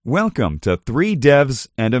Welcome to Three Devs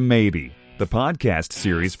and a Maybe, the podcast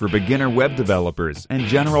series for beginner web developers and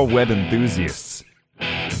general web enthusiasts.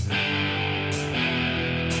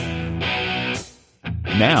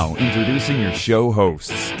 Now, introducing your show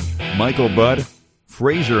hosts, Michael Budd,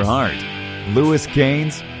 Fraser Hart, Lewis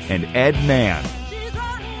Caines, and Ed Mann.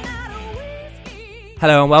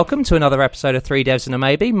 Hello and welcome to another episode of Three Devs and a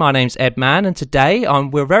Maybe. My name's Ed Mann, and today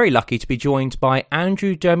we're very lucky to be joined by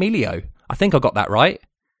Andrew D'Amelio. I think I got that right.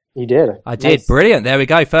 You did. I did. Nice. Brilliant. There we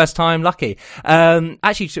go. First time lucky.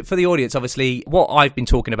 Actually, for the audience, obviously, what I've been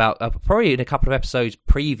talking about probably in a couple of episodes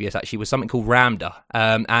previous, actually, was something called Ramda.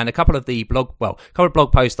 And a couple of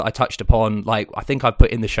blog posts that I touched upon, like I think I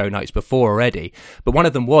put in the show notes before already. But one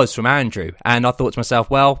of them was from Andrew. And I thought to myself,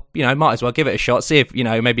 well, might as well give it a shot. See if,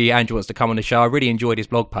 maybe Andrew wants to come on the show. I really enjoyed his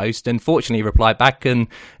blog post and fortunately he replied back and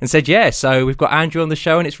said, yeah. So we've got Andrew on the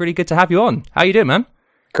show and it's really good to have you on. How you doing, man?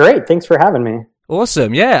 Great. Thanks for having me.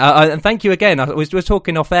 Awesome, yeah, and thank you again. I was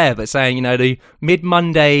talking off air, but saying, the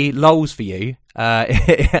mid-Monday lulls for you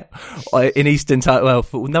in Eastern time, well,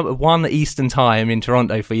 for 1 Eastern time in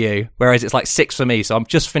Toronto for you, whereas it's like 6 for me, so I'm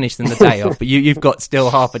just finishing the day off, but you've got still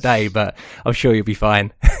half a day, but I'm sure you'll be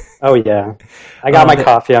fine. Oh, yeah. I got my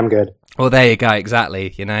coffee, I'm good. Well, there you go,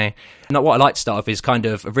 exactly, And what I like to start off is kind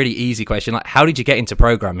of a really easy question, like, how did you get into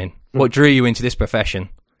programming? What drew you into this profession?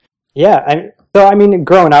 Yeah,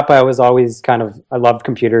 growing up, I was always I loved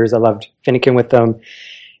computers. I loved finicking with them.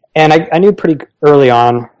 And I knew pretty early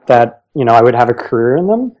on that, I would have a career in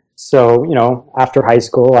them. So, after high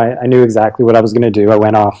school, I knew exactly what I was going to do. I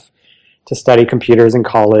went off to study computers in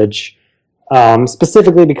college,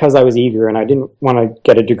 specifically because I was eager and I didn't want to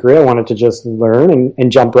get a degree. I wanted to just learn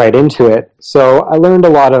and jump right into it. So I learned a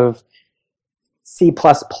lot of C++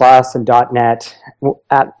 and .NET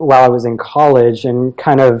while I was in college, and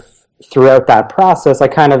kind of throughout that process, I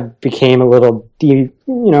kind of became a little,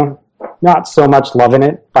 not so much loving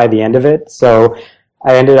it by the end of it. So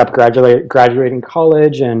I ended up graduating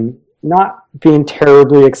college and not being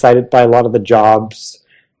terribly excited by a lot of the jobs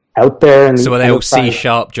out there. And so were they all C#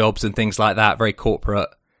 jobs and things like that, very corporate?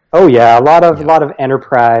 Oh yeah, a lot of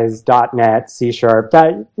enterprise, .NET, C#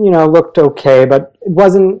 that, looked okay, but it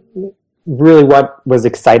wasn't really what was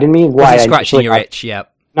exciting me. Why scratching your itch, yeah.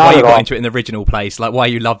 Why you got into it in the original place, like why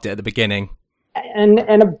you loved it at the beginning. And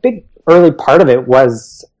a big early part of it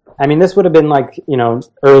was, this would have been like,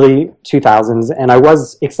 early 2000s, and I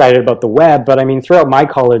was excited about the web, but throughout my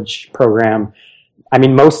college program,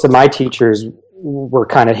 most of my teachers were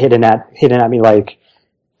kind of hitting at me like,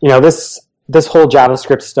 this whole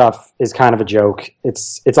JavaScript stuff is kind of a joke.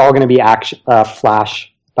 It's all going to be Flash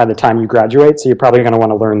by the time you graduate, so you're probably going to want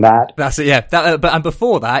to learn that. That's it, yeah. And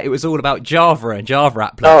before that, it was all about Java and Java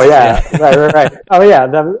applets. Oh, yeah. Right. Oh, yeah.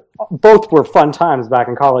 Both were fun times back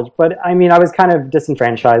in college, but I was kind of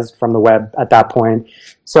disenfranchised from the web at that point.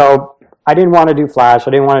 So I didn't want to do Flash.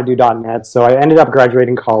 I didn't want to do .NET, so I ended up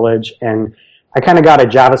graduating college, and I kind of got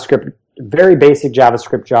a very basic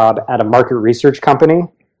JavaScript job at a market research company,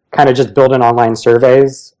 kind of just building online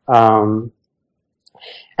surveys.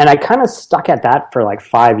 And I kind of stuck at that for like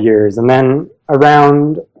 5 years. And then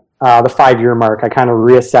around the 5-year mark, I kind of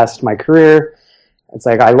reassessed my career. It's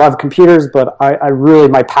like, I love computers, but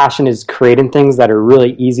my passion is creating things that are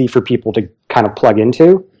really easy for people to kind of plug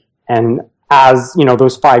into. And as,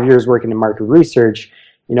 those 5 years working in market research,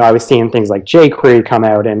 I was seeing things like jQuery come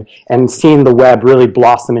out and seeing the web really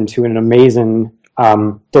blossom into an amazing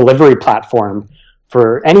delivery platform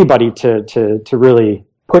for anybody to really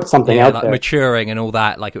put something out like there. Maturing and all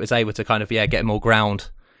that, like it was able to kind of, get more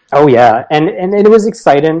ground. Oh, yeah. And it was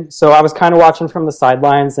exciting. So I was kind of watching from the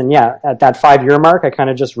sidelines. And yeah, at that 5-year mark, I kind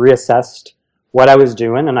of just reassessed what I was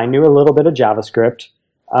doing. And I knew a little bit of JavaScript.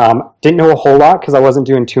 Didn't know a whole lot because I wasn't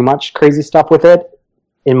doing too much crazy stuff with it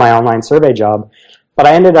in my online survey job. But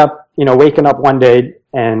I ended up, waking up one day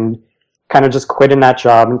and kind of just quitting that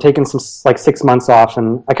job and taking some 6 months off.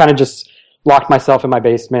 And I kind of just locked myself in my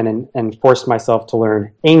basement and forced myself to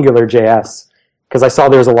learn AngularJS because I saw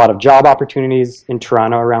there was a lot of job opportunities in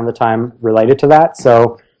Toronto around the time related to that.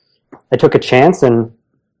 So I took a chance, and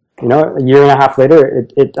a year and a half later,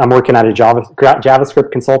 I'm working at a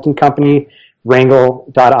JavaScript consulting company,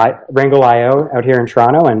 Wrangle.io, out here in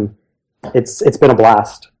Toronto, and it's been a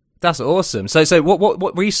blast. That's awesome. So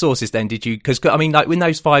what resources then did you, because like in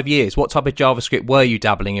those 5 years, what type of JavaScript were you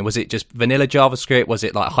dabbling in? Was it just vanilla JavaScript? Was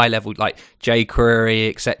it like high level, like jQuery,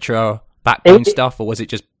 etc., backbone stuff, or was it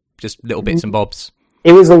just little bits and bobs?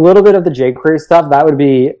 It was a little bit of the jQuery stuff. That would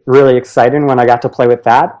be really exciting when I got to play with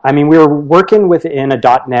that. We were working within a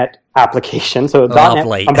 .NET application, so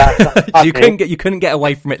Lovely. .NET. You couldn't get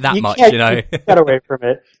away from it that much, You can't get away from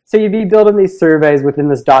it. So you'd be building these surveys within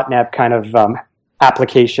this .NET kind of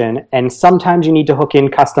application, and sometimes you need to hook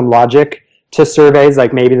in custom logic to surveys,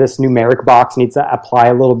 like maybe this numeric box needs to apply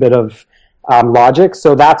a little bit of logic.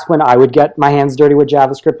 So that's when I would get my hands dirty with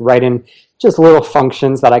JavaScript, write in just little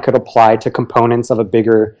functions that I could apply to components of a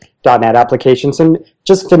bigger .NET application. So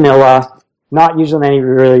just vanilla, not using any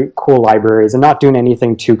really cool libraries and not doing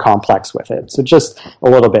anything too complex with it. So just a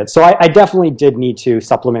little bit. So I definitely did need to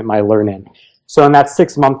supplement my learning. So in that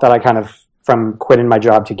 6 month that I kind of, from quitting my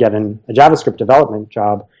job to getting a JavaScript development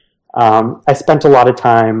job, I spent a lot of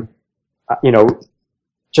time,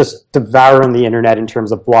 just devouring the internet in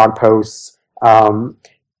terms of blog posts,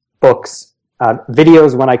 books,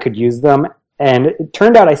 videos when I could use them. And it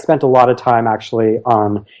turned out I spent a lot of time actually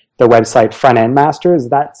on the website Front End Masters.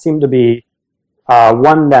 That seemed to be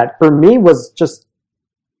one that for me was just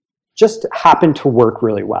happened to work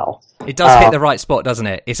really well. It does hit the right spot, doesn't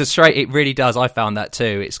it? It really does. I found that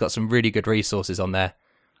too. It's got some really good resources on there.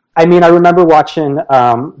 I mean, I remember watching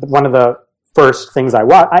one of the first things I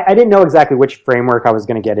watched. I didn't know exactly which framework I was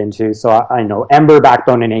going to get into. So I know Ember,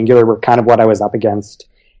 Backbone, and Angular were kind of what I was up against.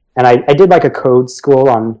 And I did like a code school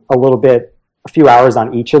on a few hours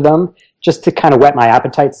on each of them, just to kind of whet my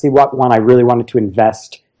appetite, see what one I really wanted to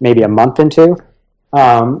invest maybe a month into.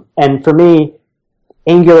 And for me,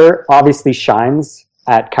 Angular obviously shines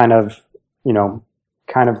at kind of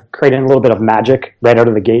creating a little bit of magic right out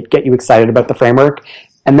of the gate, get you excited about the framework,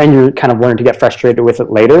 and then you kind of learn to get frustrated with it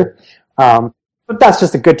later. But that's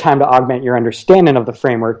just a good time to augment your understanding of the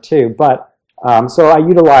framework too. But so I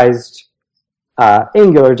utilized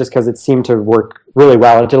Angular just because it seemed to work really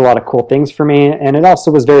well. It did a lot of cool things for me, and it also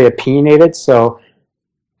was very opinionated. So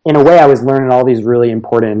in a way, I was learning all these really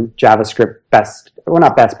important JavaScript best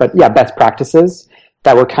practices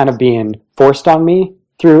that were kind of being forced on me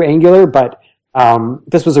through Angular. But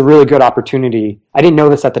this was a really good opportunity. I didn't know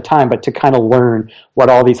this at the time, but to kind of learn what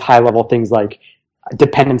all these high-level things like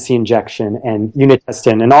dependency injection and unit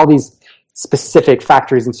testing and all these specific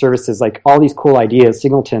factories and services, like all these cool ideas,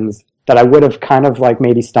 singletons, that I would have kind of like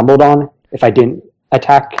maybe stumbled on if I didn't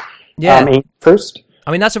attack first. I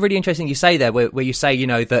mean, that's a really interesting you say there, where you say,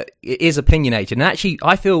 that it is opinionated. And actually,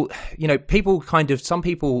 I feel, some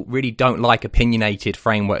people really don't like opinionated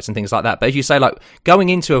frameworks and things like that. But as you say, like going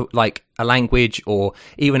into a language or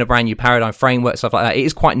even a brand new paradigm framework, stuff like that, it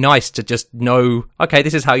is quite nice to just know, okay,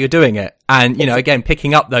 this is how you're doing it. And, again,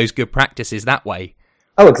 picking up those good practices that way.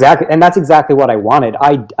 Oh, exactly. And that's exactly what I wanted.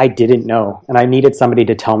 I didn't know. And I needed somebody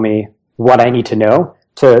to tell me what I need to know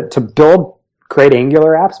to build great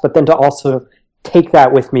Angular apps, but then to also take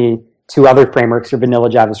that with me to other frameworks or vanilla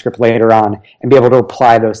JavaScript later on and be able to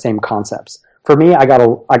apply those same concepts. For me,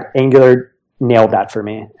 Angular nailed that for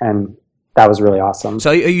me, and that was really awesome. So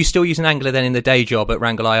are you still using Angular then in the day job at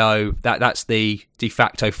Wrangle.io? That's the de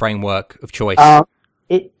facto framework of choice?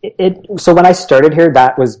 So when I started here,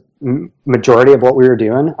 that was majority of what we were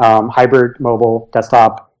doing, hybrid mobile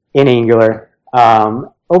desktop in Angular.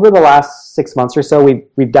 Over the last 6 months or so,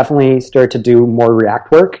 we've definitely started to do more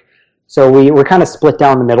React work. So we're kind of split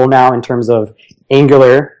down the middle now in terms of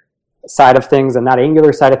Angular side of things, and that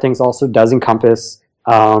Angular side of things also does encompass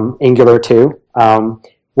Angular too.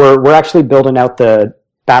 We're actually building out the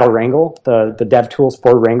Battle Wrangle, the dev tools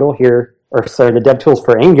for Wrangle here, the dev tools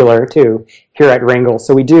for Angular too here at Wrangle.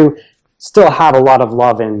 So we do still have a lot of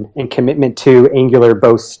love and commitment to Angular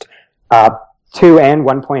both 2 and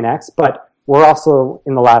 1.x, but we're also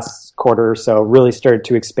in the last quarter or so really started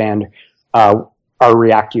to expand our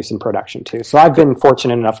React use in production too. So I've been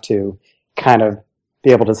fortunate enough to kind of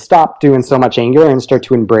be able to stop doing so much Angular and start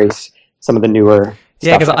to embrace some of the newer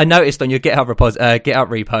Yeah, because I noticed on your GitHub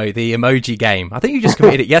repo the emoji game. I think you just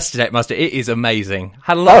committed it yesterday, Master. It is amazing.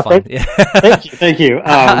 Had a lot of fun. Thank you.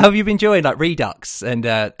 How have you been enjoying like Redux and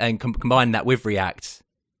combining that with React?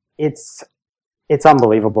 It's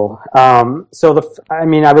unbelievable. I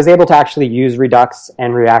was able to actually use Redux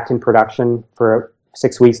and React in production for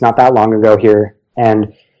 6 weeks, not that long ago here,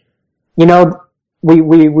 and it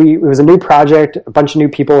was a new project, a bunch of new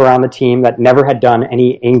people around the team that never had done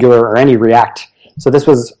any Angular or any React. So this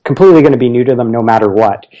was completely going to be new to them no matter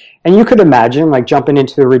what. And you could imagine like jumping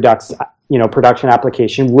into a Redux, production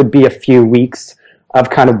application would be a few weeks of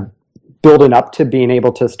kind of building up to being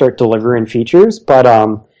able to start delivering features. But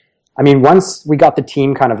once we got the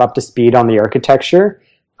team kind of up to speed on the architecture,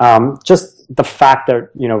 just the fact that,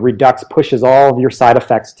 Redux pushes all of your side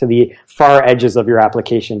effects to the far edges of your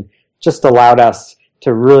application just allowed us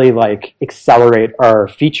to really like accelerate our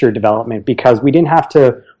feature development because we didn't have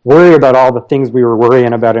to worry about all the things we were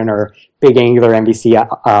worrying about in our big Angular MVC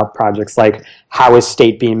projects, like how is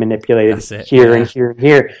state being manipulated here and here and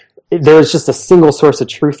here. there was just a single source of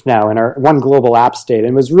truth now in our one global app state. And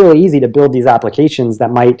it was really easy to build these applications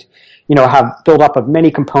that might, have built up of many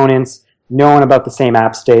components, knowing about the same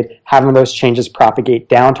app state, having those changes propagate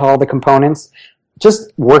down to all the components.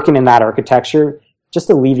 Just working in that architecture just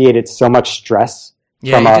alleviated so much stress.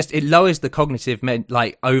 Yeah, it lowers the cognitive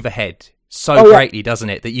overhead so greatly, doesn't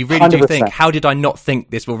it? That you really 100%. Do think, how did I not think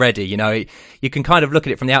this already? You can kind of look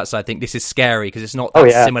at it from the outside, think this is scary because it's not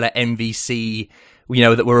that similar MVC,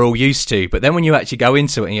 that we're all used to. But then when you actually go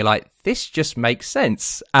into it and you're like, this just makes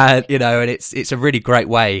sense. And it's a really great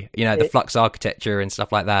way, the Flux architecture and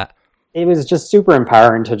stuff like that. It was just super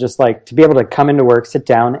empowering to just to be able to come into work, sit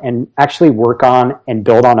down and actually work on and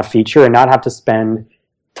build on a feature and not have to spend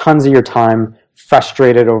tons of your time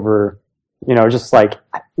frustrated over,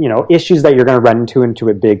 issues that you're going to run into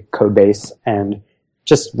a big code base, and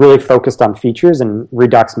just really focused on features, and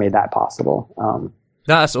Redux made that possible.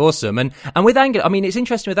 That's awesome. And with Angular, I mean, it's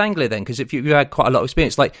interesting with Angular then, because if you had quite a lot of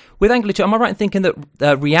experience, like with Angular 2, am I right in thinking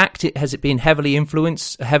that React, has it been heavy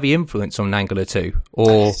influence on Angular 2?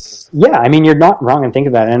 Or yeah, I mean, you're not wrong in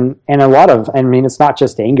thinking that. And a lot of, it's not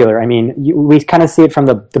just Angular. I mean, we kind of see it from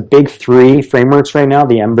the big three frameworks right now,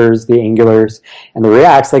 the Embers, the Angulars, and the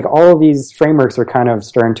Reacts. Like all of these frameworks are kind of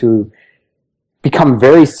starting to become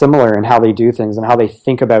very similar in how they do things and how they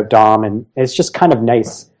think about DOM. And it's just kind of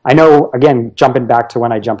nice. I know, again, jumping back to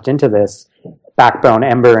when I jumped into this, Backbone,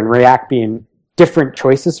 Ember, and React being different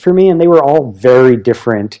choices for me, and they were all very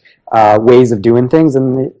different ways of doing things,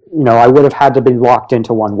 and I would have had to be locked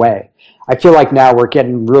into one way. I feel like now we're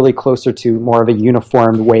getting really closer to more of a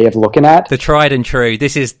uniformed way of looking at the tried and true.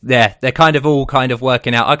 This is they're kind of all kind of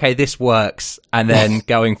working out. Okay, this works, and then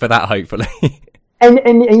going for that hopefully.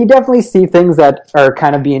 And you definitely see things that are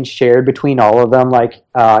kind of being shared between all of them. Like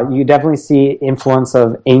you definitely see influence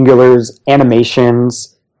of Angular's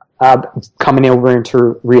animations coming over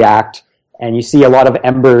into React, and you see a lot of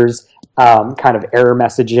Ember's kind of error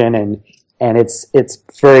messaging and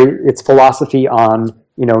its philosophy on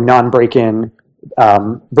non-break-in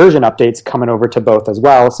version updates coming over to both as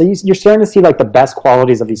well. So you're starting to see like the best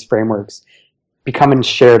qualities of these frameworks becoming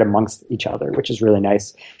shared amongst each other, which is really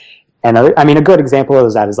nice. And a good example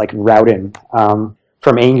of that is like routing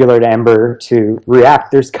from Angular to Ember to React.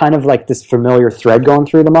 There's kind of like this familiar thread going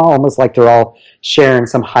through them all, almost like they're all sharing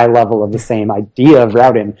some high level of the same idea of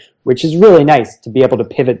routing, which is really nice to be able to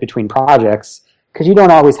pivot between projects because you don't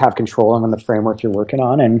always have control on the framework you're working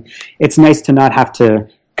on. And it's nice to not have to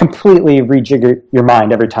completely rejigger your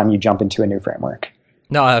mind every time you jump into a new framework.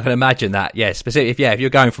 No, I can imagine that. Yeah, specifically, if you're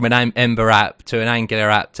going from an Ember app to an Angular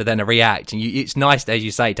app to then a React, and it's nice, as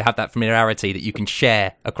you say, to have that familiarity that you can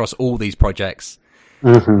share across all these projects.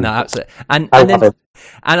 Mm-hmm. No, absolutely. And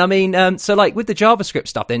I mean, so like with the JavaScript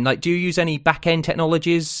stuff, then, like, do you use any back-end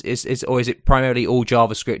technologies? Or is it primarily all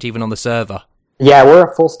JavaScript, even on the server? Yeah,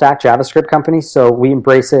 we're a full stack JavaScript company, so we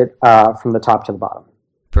embrace it from the top to the bottom.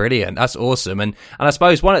 Brilliant. That's awesome. And I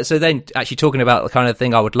suppose so then actually talking about the kind of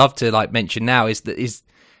thing I would love to like mention now is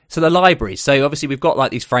the libraries. So obviously we've got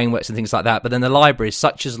like these frameworks and things like that, but then the libraries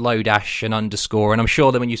such as Lodash and Underscore, and I'm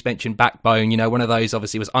sure that when you mentioned Backbone, one of those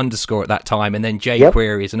obviously was Underscore at that time, and then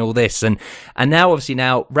jQueries and all this, and now obviously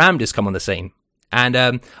now Ramda's come on the scene. And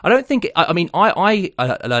I don't think, I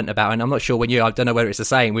learned about, and I'm not sure when I don't know whether it's the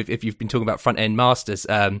same if you've been talking about front-end masters,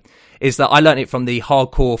 is that I learned it from the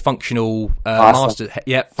hardcore functional awesome.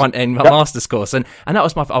 front-end masters course. And that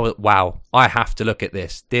was wow, I have to look at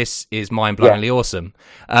this. This is mind-blowingly awesome.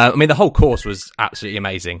 The whole course was absolutely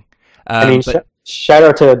amazing. Shout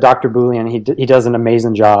out to Dr. Boolean. He does an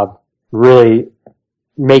amazing job really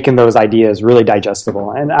making those ideas really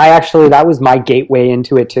digestible. And that was my gateway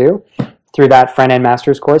into it too. Through that front-end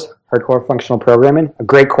master's course, Hardcore Functional Programming, a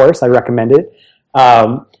great course. I recommend it.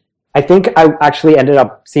 I think I actually ended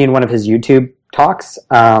up seeing one of his YouTube talks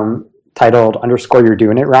titled Underscore You're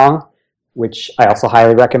Doing It Wrong, which I also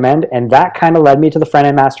highly recommend. And that kind of led me to the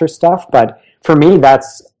front-end master's stuff. But for me,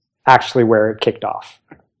 that's actually where it kicked off.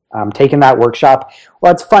 Taking that workshop.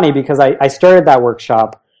 Well, it's funny because I started that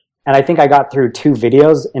workshop, and I think I got through 2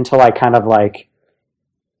 videos until I kind of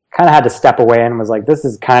had to step away and was like, this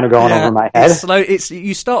is kind of going over my head. It's slow.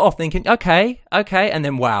 You start off thinking, okay, and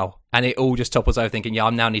then wow. And it all just topples over thinking, I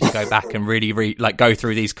now need to go back and really go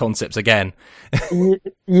through these concepts again.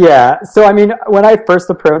 Yeah. So, when I first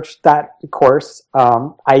approached that course,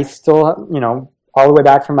 I still, all the way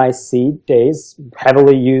back from my C days,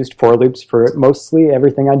 heavily used for loops for mostly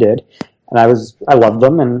everything I did. And I loved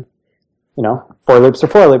them, and, for loops are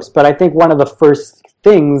for loops. But I think one of the first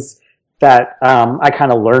things that I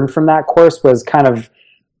kind of learned from that course was kind of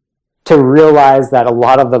to realize that a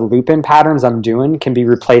lot of the loop-in patterns I'm doing can be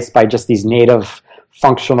replaced by just these native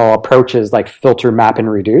functional approaches like filter, map, and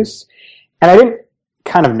reduce. And I didn't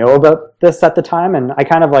kind of know about this at the time, and I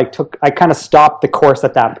kind of stopped the course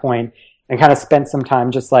at that point and kind of spent some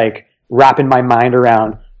time just like wrapping my mind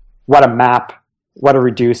around what a map, what a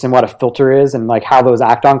reduce, and what a filter is, and like how those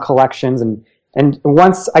act on collections. And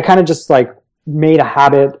once I kind of just like made a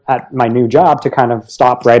habit at my new job to kind of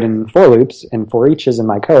stop writing for loops and for eaches in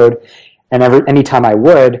my code, and anytime I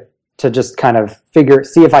would, to just kind of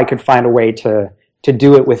see if I could find a way to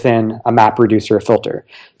do it within a map, reducer, or filter.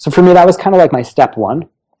 So for me, that was kind of like my step one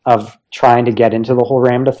of trying to get into the whole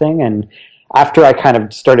Ramda thing. And after I kind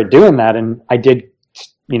of started doing that, and I did,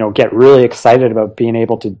 get really excited about being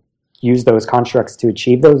able to use those constructs to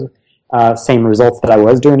achieve those same results that I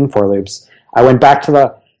was doing in for loops, I went back to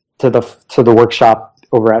the workshop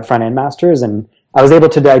over at Front End Masters, and I was able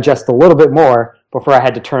to digest a little bit more before I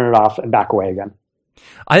had to turn it off and back away again.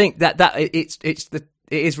 I think that it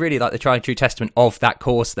is really like the tried and true testament of that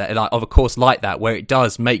course, that like of a course like that, where it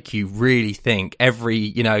does make you really think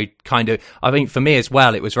every, kind of. I think for me as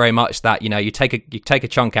well, it was very much that you take a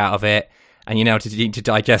chunk out of it, and you need to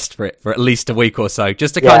digest for it for at least a week or so,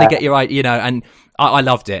 just to kind of get your right, and I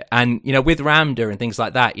loved it. And with Ramda and things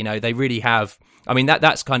like that, they really have. I mean,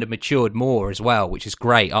 that's kind of matured more as well, which is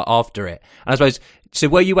great after it. And I suppose, so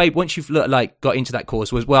were you able, once you've got into that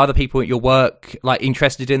course, were other people at your work like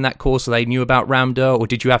interested in that course, so they knew about Ramda, or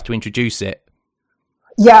did you have to introduce it?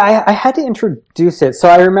 Yeah, I had to introduce it. So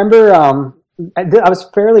I remember I was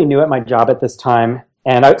fairly new at my job at this time,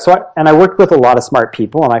 and I worked with a lot of smart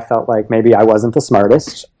people, and I felt like maybe I wasn't the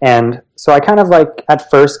smartest. And so I kind of like at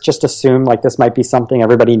first just assumed like this might be something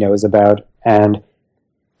everybody knows about. And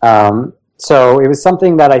so it was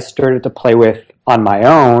something that I started to play with on my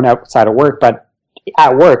own outside of work. But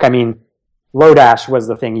at work, I mean, Lodash was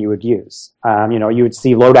the thing you would use. You would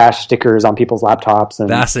see Lodash stickers on people's laptops, and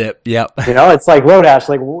that's it. Yep. It's like Lodash.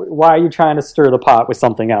 Like, why are you trying to stir the pot with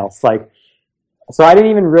something else? Like, so I didn't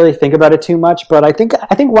even really think about it too much. But I think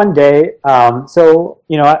one day,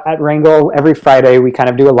 at Wrangle every Friday we kind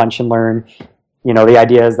of do a lunch and learn. The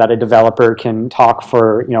idea is that a developer can talk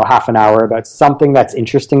for half an hour about something that's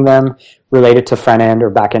interesting them related to front end or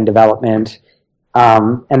back end development.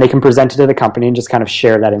 And they can present it to the company and just kind of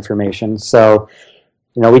share that information. So,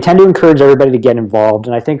 we tend to encourage everybody to get involved.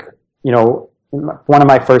 And I think, one of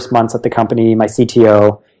my first months at the company, my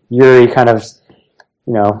CTO, Yuri, kind of,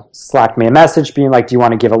 slacked me a message being like, do you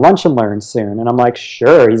want to give a lunch and learn soon? And I'm like,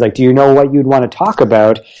 sure. He's like, do you know what you'd want to talk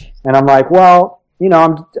about? And I'm like, well,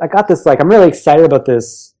 I got this, like, I'm really excited about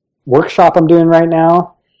this workshop I'm doing right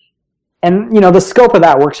now. And, the scope of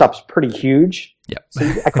that workshop's pretty huge. Yeah. So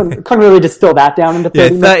I couldn't really distill that down into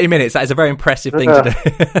 30 minutes. 30 minutes. That is a very impressive thing to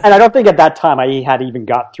do. And I don't think at that time I had even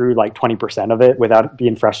got through like 20% of it without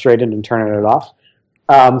being frustrated and turning it off.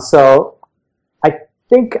 So I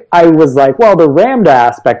think I was like, well, the Ramda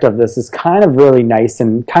aspect of this is kind of really nice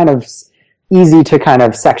and kind of easy to kind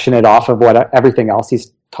of section it off of what everything else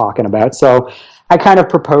he's talking about. So I kind of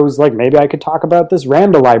proposed, like, maybe I could talk about this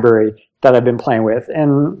Ramda library that I've been playing with.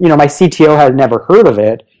 And, my CTO had never heard of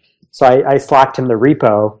it. So I slacked him the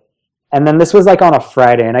repo. And then this was like on a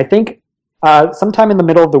Friday. And I think sometime in the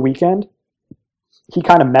middle of the weekend, he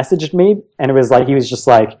kind of messaged me. And it was like, he was just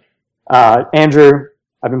like, Andrew,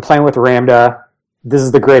 I've been playing with Ramda. This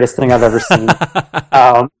is the greatest thing I've ever seen.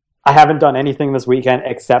 I haven't done anything this weekend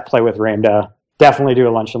except play with Ramda. Definitely do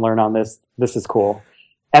a lunch and learn on this. This is cool.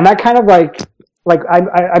 And that kind of like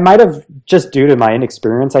I might have, just due to my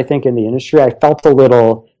inexperience, I think, in the industry, I felt a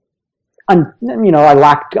little, I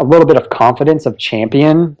lacked a little bit of confidence of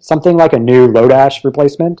champion something like a new Lodash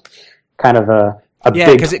replacement, kind of a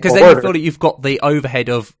big, because then you feel that you've got the overhead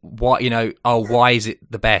of what, why is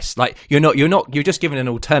it the best? Like, you're just giving an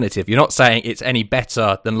alternative. You're not saying it's any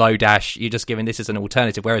better than Lodash. You're just giving this as an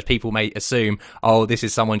alternative. Whereas people may assume, this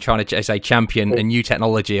is someone trying to say champion a new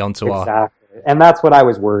technology onto our. And that's what I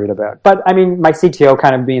was worried about. But I mean, my CTO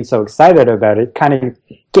kind of being so excited about it kind of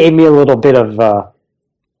gave me a little bit of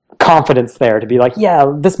confidence there to be like,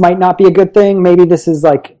 yeah, this might not be a good thing. Maybe this is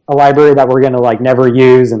like a library that we're going to like never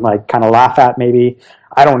use and like kind of laugh at maybe.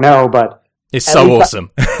 I don't know, but it's so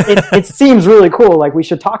awesome. it seems really cool. Like, we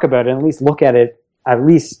should talk about it and at least look at it at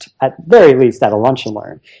very least at a lunch and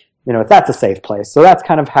learn, if that's a safe place. So that's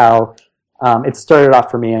kind of how it started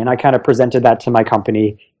off for me. And I kind of presented that to my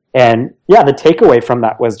company. And yeah, the takeaway from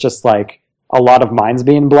that was just like a lot of minds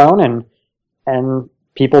being blown, and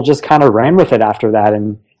people just kind of ran with it after that.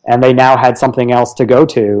 And they now had something else to go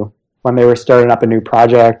to when they were starting up a new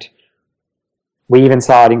project. We even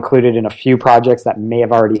saw it included in a few projects that may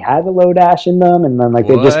have already had a Lodash in them. And then like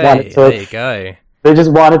they just wanted to, there you go. They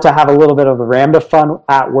just wanted to have a little bit of the Ramda fun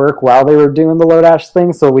at work while they were doing the Lodash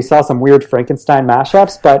thing. So we saw some weird Frankenstein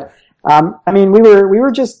mashups. But I mean, we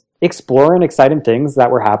were just exploring exciting things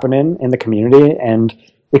that were happening in the community and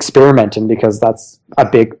experimenting, because that's a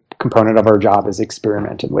big component of our job, is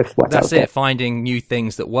experimenting with what's out there. That's it, finding new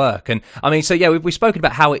things that work. And I mean, so yeah, we've spoken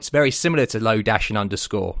about how it's very similar to Lodash and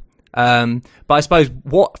Underscore. But I suppose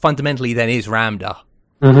what fundamentally then is Ramda?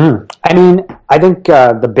 Mm-hmm. I mean, I think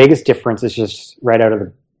the biggest difference is just right out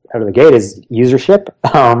of the gate is usership.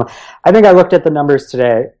 I think I looked at the numbers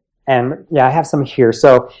today, and yeah, I have some here.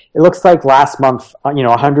 So it looks like last month,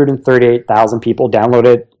 138,000 people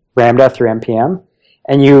downloaded Ramda through NPM,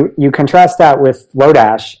 and you contrast that with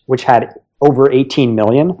Lodash, which had over 18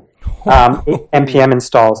 million NPM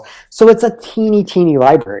installs. So it's a teeny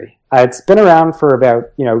library. It's been around for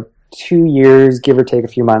about 2 years, give or take a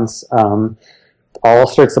few months. All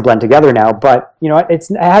starts to blend together now, but it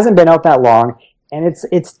hasn't been out that long, and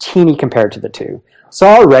it's teeny compared to the two. So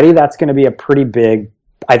already that's going to be a pretty big,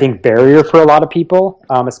 I think, barrier for a lot of people,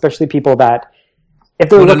 especially people that if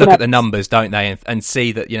they're looking at the numbers, don't they, and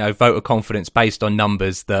see that voter confidence based on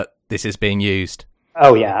numbers that this is being used.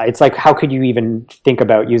 Oh yeah, it's like, how could you even think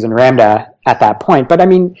about using Ramda at that point? But I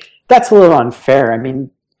mean, that's a little unfair. I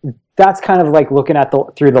mean, that's kind of like looking at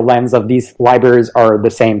through the lens of these libraries are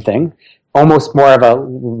the same thing. Almost more of a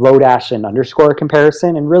Lodash and Underscore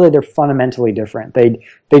comparison, and really they're fundamentally different. They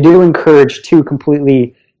do encourage two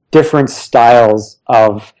completely different styles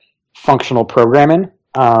of functional programming.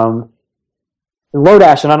 Lodash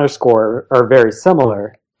and Underscore are very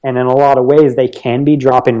similar, and in a lot of ways they can be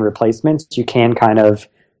drop-in replacements. You can kind of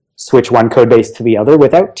switch one code base to the other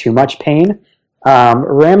without too much pain.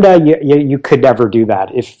 Ramda, you could never do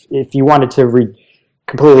that. If you wanted to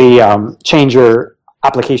completely change your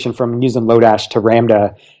application from using Lodash to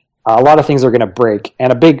Ramda, a lot of things are going to break.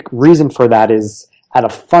 And a big reason for that is at a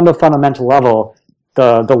fundamental level,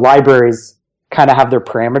 the libraries kind of have their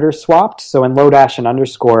parameters swapped. So in Lodash and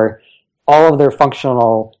Underscore, all of their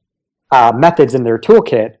functional methods in their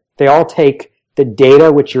toolkit, they all take the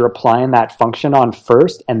data which you're applying that function on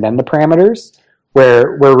first, and then the parameters,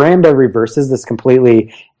 where Ramda reverses this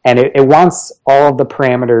completely, and it wants all of the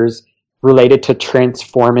parameters related to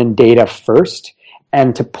transforming data first,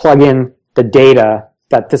 and to plug in the data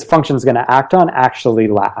that this function is going to act on actually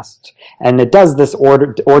last. And it does this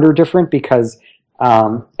order different because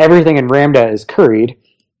everything in Ramda is curried.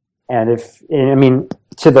 And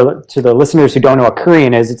to the listeners who don't know what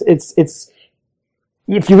currying is, it's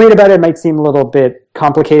if you read about it, it might seem a little bit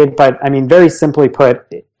complicated, but I mean, very simply put,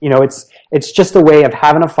 it's just a way of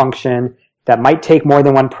having a function that might take more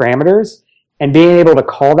than one parameters, and being able to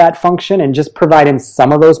call that function and just provide in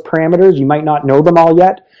some of those parameters. You might not know them all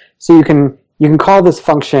yet. So you can call this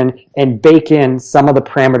function and bake in some of the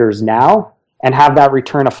parameters now and have that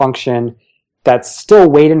return a function that's still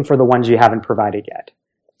waiting for the ones you haven't provided yet.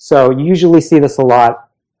 So you usually see this a lot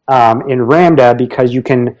in Ramda, because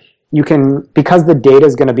because the data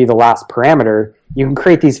is going to be the last parameter, you can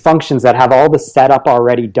create these functions that have all the setup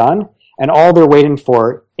already done, and all they're waiting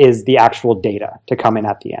for is the actual data to come in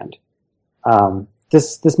at the end.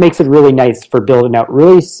 This makes it really nice for building out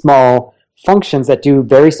really small functions that do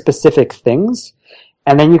very specific things,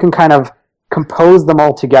 and then you can kind of compose them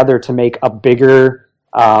all together to make a bigger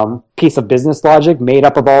piece of business logic made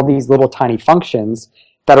up of all these little tiny functions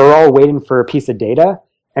that are all waiting for a piece of data.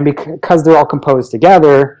 And because they're all composed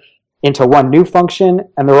together into one new function,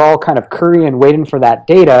 and they're all kind of curry and waiting for that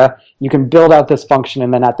data, you can build out this function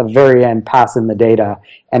and then at the very end pass in the data,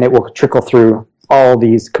 and it will trickle through all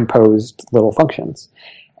these composed little functions.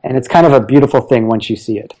 And it's kind of a beautiful thing once you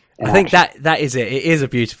see it. I think that is it. It is a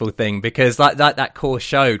beautiful thing, because like that course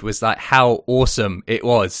showed was like how awesome it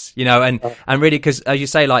was, and really, because as you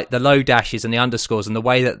say, like the Lodashes and the underscores and the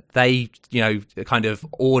way that they, kind of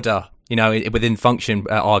order, within function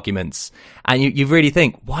arguments, and you really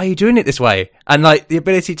think, why are you doing it this way? And like the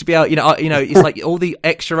ability to be able, it's like all the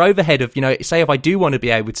extra overhead of, say if I do want to be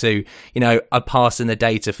able to, pass in the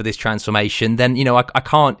data for this transformation, then, I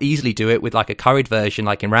can't easily do it with like a curried version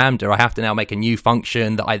like in Ramda. I have to now make a new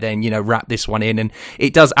function that I then, wrap this one in. And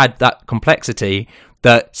it does add that complexity,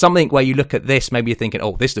 that something where you look at this, maybe you're thinking,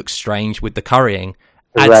 oh, this looks strange with the currying,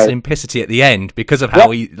 adds simplicity at the end because of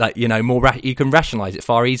how you can rationalize it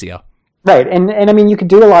far easier. Right, and I mean, you could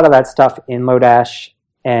do a lot of that stuff in Lodash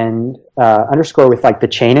and Underscore with like the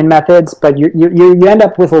chain-in methods, but you end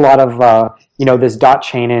up with a lot of this dot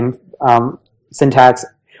chain-in syntax,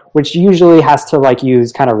 which usually has to like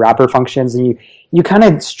use kind of wrapper functions, and you kind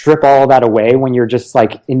of strip all that away when you're just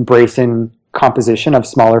like embracing composition of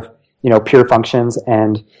smaller pure functions,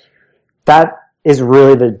 and that is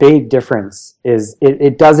really the big difference. Is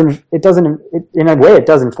it doesn't in a way it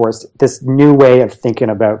does enforce this new way of thinking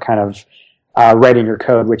about kind of writing your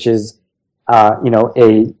code, which is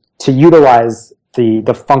to utilize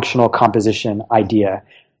the functional composition idea,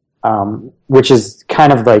 which is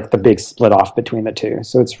kind of like the big split off between the two.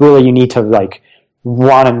 So it's really, you need to like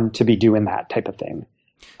want them to be doing that type of thing.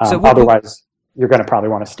 Otherwise, you're going to probably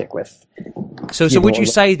want to stick with. So would you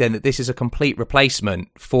say then that this is a complete replacement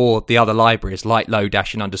for the other libraries like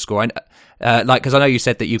Lodash and Underscore? And because I know you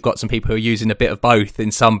said that you've got some people who are using a bit of both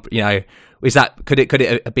in some, is that could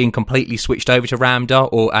it have been completely switched over to Ramda,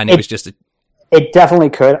 it was just It definitely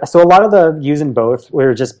could. So a lot of the using both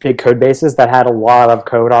were just big code bases that had a lot of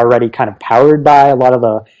code already kind of powered by a lot of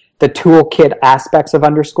the toolkit aspects of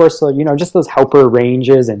Underscore. So, just those helper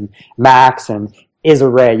ranges and max and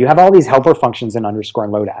isArray. You have all these helper functions in Underscore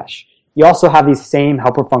and Lodash. You also have these same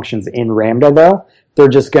helper functions in Ramda, though. They're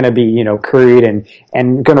just going to be, curried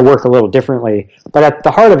and going to work a little differently. But at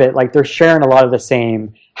the heart of it, like, they're sharing a lot of the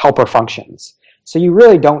same helper functions. So you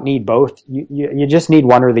really don't need both. You just need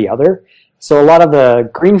one or the other. So a lot of the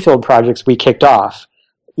greenfield projects we kicked off,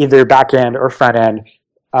 either back end or front end,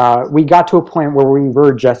 we got to a point where we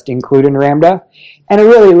were just including Ramda. And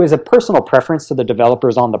it was a personal preference to the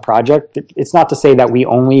developers on the project. It's not to say that we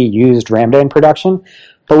only used Ramda in production,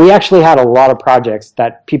 but we actually had a lot of projects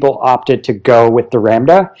that people opted to go with the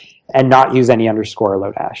Ramda and not use any Underscore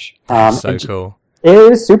or Lodash. So cool. It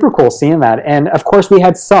was super cool seeing that. And of course, we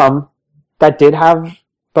had some that did have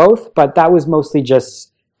both, but that was mostly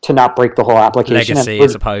just to not break the whole application. Legacy, I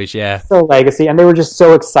suppose, yeah. So legacy. And they were just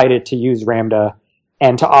so excited to use Ramda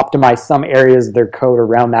and to optimize some areas of their code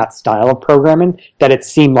around that style of programming that it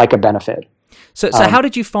seemed like a benefit. So how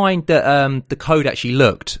did you find that the code actually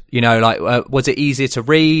looked? Was it easier to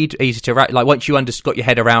read, easier to write? Like, once you got your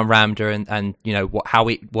head around Ramda and how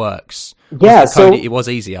it works, yeah, it was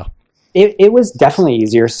easier. It was definitely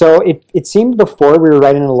easier. So it seemed before we were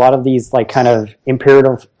writing a lot of these like kind of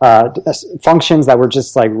imperative functions that were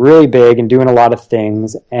just like really big and doing a lot of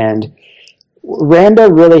things. And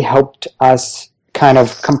Ramda really helped us kind of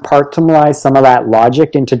compartmentalize some of that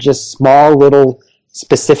logic into just small little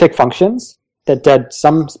specific functions that did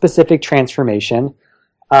some specific transformation.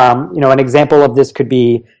 An example of this could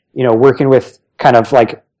be, working with kind of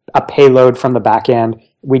like a payload from the back end.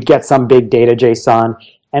 We'd get some big data JSON,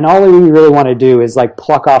 and all we really want to do is like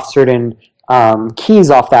pluck off certain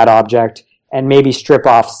keys off that object and maybe strip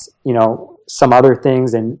off, some other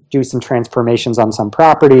things and do some transformations on some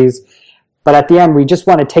properties. But at the end, we just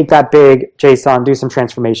want to take that big JSON, do some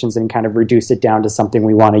transformations, and kind of reduce it down to something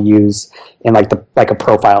we want to use in like a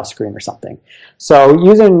profile screen or something. So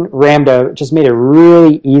using Ramda just made it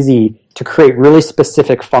really easy to create really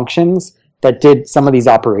specific functions that did some of these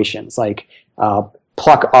operations, like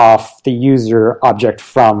pluck off the user object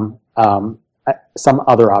from some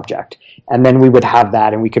other object. And then we would have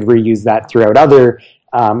that, and we could reuse that throughout other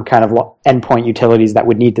kind of endpoint utilities that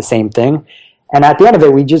would need the same thing. And at the end of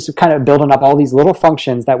it, we just kind of building up all these little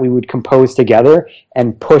functions that we would compose together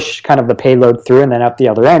and push kind of the payload through. And then at the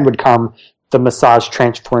other end would come the massage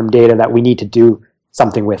transform data that we need to do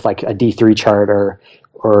something with, like a D3 chart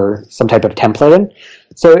or some type of template in.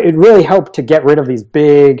 So it really helped to get rid of these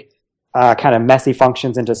big kind of messy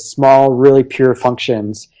functions into small, really pure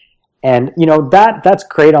functions. And, that's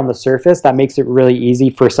great on the surface. That makes it really easy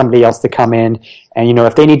for somebody else to come in. And,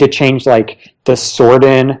 if they need to change like the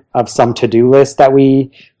sorting of some to-do list that we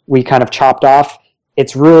kind of chopped off,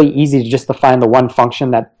 it's really easy to just to find the one function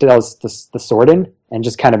that does the sorting and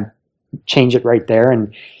just kind of change it right there.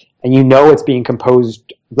 And it's being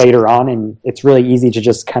composed later on. And it's really easy to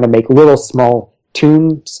just kind of make little small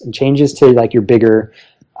tunes and changes to like your bigger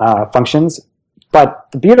functions. But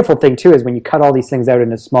the beautiful thing, too, is when you cut all these things out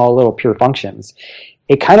into small little pure functions,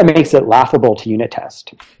 it kind of makes it laughable to unit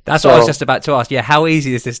test. That's what I was just about to ask. Yeah, how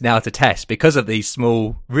easy is this now to test? Because of these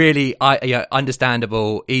small, really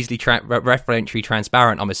understandable, easily referentially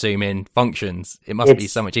transparent, I'm assuming, functions. It must be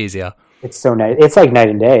so much easier. It's so nice. It's like night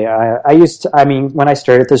and day. When I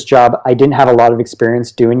started this job, I didn't have a lot of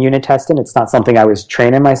experience doing unit testing. It's not something I was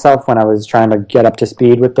training myself when I was trying to get up to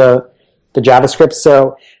speed with the JavaScript.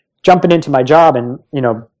 So jumping into my job and,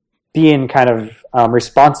 being kind of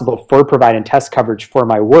responsible for providing test coverage for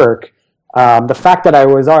my work, the fact that I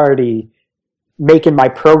was already making my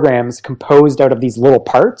programs composed out of these little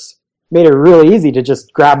parts made it really easy to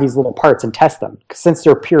just grab these little parts and test them. Since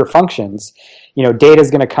they're pure functions, data is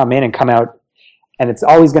going to come in and come out, and it's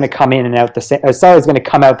always going to come in and out the same. It's always going to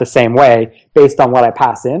come out the same way based on what I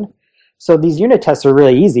pass in. So these unit tests are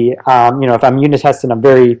really easy. If I'm unit testing a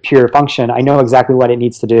very pure function, I know exactly what it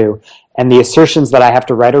needs to do. And the assertions that I have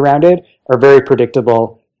to write around it are very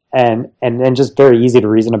predictable and just very easy to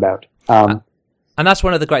reason about. And that's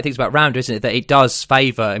one of the great things about Ramda, isn't it? That it does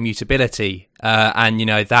favor immutability, and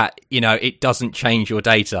it doesn't change your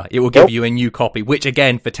data. It will give you a new copy, which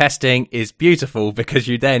again for testing is beautiful, because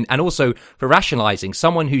you then, and also for rationalizing,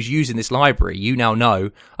 someone who's using this library, you now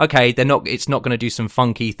know, okay, it's not going to do some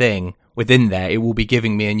funky thing within there. It will be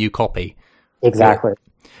giving me a new copy. Exactly.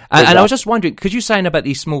 And I was just wondering, because you're saying about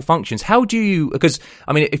these small functions, how do you, because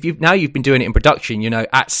I mean, if you've been doing it in production,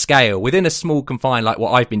 at scale, within a small confine, like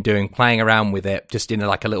what I've been doing, playing around with it, just in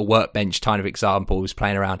like a little workbench kind of examples,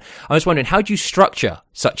 playing around. I was wondering, how do you structure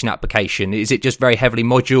such an application? Is it just very heavily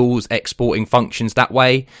modules, exporting functions that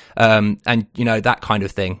way, and that kind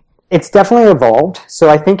of thing? It's definitely evolved. So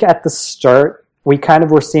I think at the start, we kind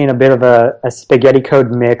of were seeing a bit of a spaghetti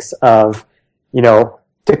code mix of,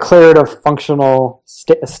 declarative functional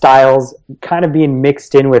styles kind of being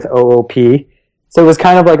mixed in with OOP. So it was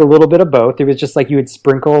kind of like a little bit of both. It was just like you would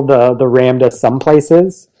sprinkle the Ramda some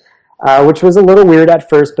places, which was a little weird at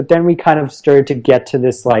first, but then we kind of started to get to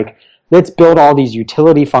this like, let's build all these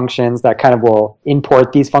utility functions that kind of will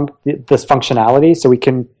import this functionality so we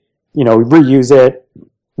can, reuse it,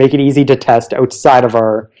 make it easy to test outside of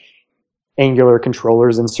our Angular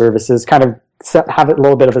controllers and services, kind of have a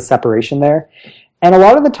little bit of a separation there. And a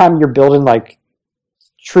lot of the time you're building like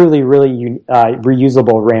truly really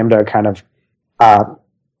reusable Ramda kind of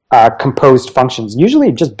composed functions,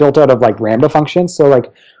 usually just built out of like Ramda functions. So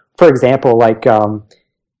like, for example, like, I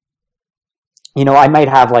might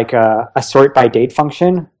have like a sort by date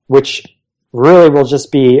function, which really will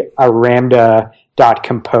just be a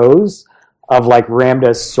Ramda.compose of like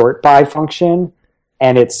Ramda's sort by function,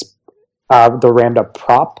 and it's the Ramda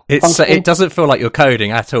prop function. It doesn't feel like you're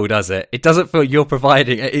coding at all, does it? It doesn't feel you're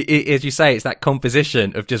providing, as you say, it's that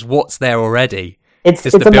composition of just what's there already. It's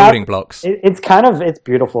the building blocks. It's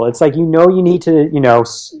beautiful. It's like, you need to,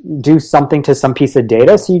 do something to some piece of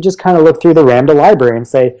data. So you just kind of look through the Ramda library and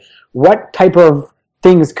say, what type of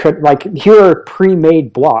things could, like, here are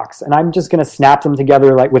pre-made blocks, and I'm just going to snap them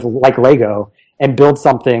together like Lego and build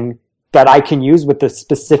something that I can use with the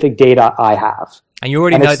specific data I have. And you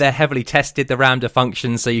already know they're heavily tested, the Ramda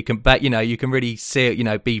functions, so you can bet, you can really see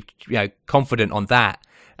it, be, confident on that.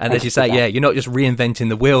 And as you say, you're not just reinventing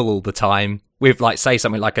the wheel all the time with, like, say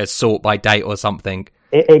something like a sort by date or something.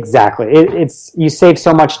 Exactly. It's you save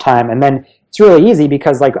so much time, and then it's really easy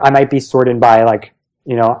because, like, I might be sorted by, like,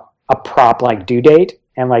 a prop like due date,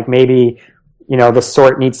 and like maybe the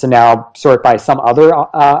sort needs to now sort by some other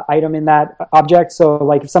item in that object. So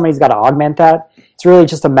like if somebody's got to augment that, it's really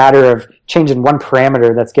just a matter of changing one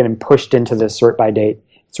parameter that's getting pushed into the sort by date.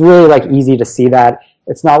 It's really like easy to see that.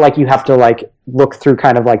 It's not like you have to like look through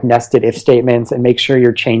kind of like nested if statements and make sure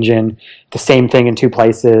you're changing the same thing in two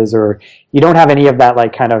places, or you don't have any of that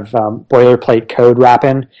like kind of boilerplate code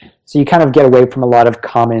wrapping. So you kind of get away from a lot of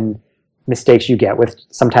common mistakes you get with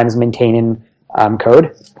sometimes maintaining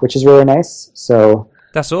code, which is really nice. So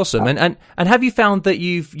that's awesome. And have you found that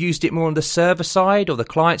you've used it more on the server side or the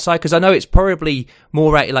client side? Because I know it's probably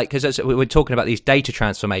more like, because we're talking about these data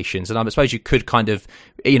transformations, and I suppose you could kind of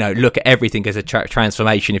look at everything as a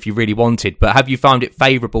transformation if you really wanted. But have you found it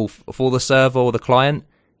favorable for the server or the client?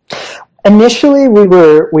 Initially, we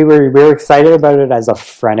were excited about it as a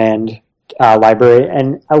front end library,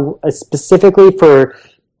 and specifically for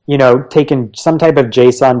taking some type of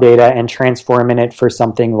JSON data and transforming it for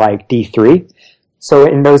something like D3. So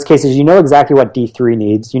in those cases, exactly what D3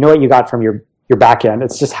 needs. You know what you got from your backend.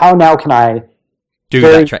 It's just how now can I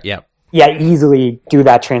easily do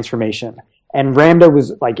that transformation. And Ramda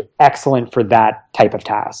was like excellent for that type of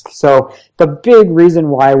task. So the big reason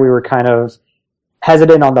why we were kind of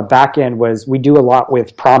hesitant on the backend was we do a lot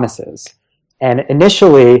with promises. And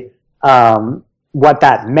initially, what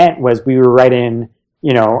that meant was we were writing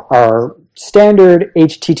our standard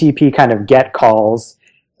HTTP kind of get calls,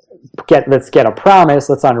 let's get a promise,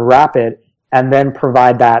 let's unwrap it, and then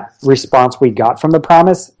provide that response we got from the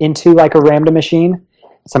promise into like a Ramda machine,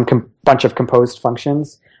 some bunch of composed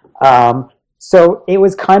functions. So it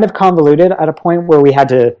was kind of convoluted at a point where we had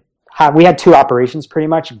two operations pretty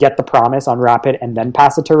much: get the promise, unwrap it, and then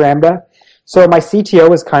pass it to Ramda. So my CTO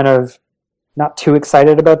was kind of not too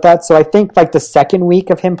excited about that. So I think like the second week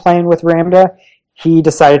of him playing with Ramda, he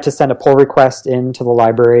decided to send a pull request into the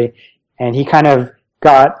library, and he kind of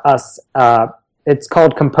got us, it's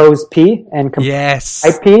called Compose P and Yes.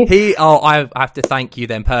 IP. I have to thank you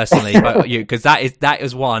then personally, because that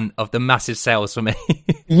is one of the massive sales for me.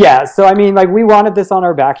 Yeah. So, I mean, like we wanted this on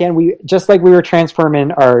our back end. We were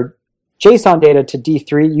transforming our JSON data to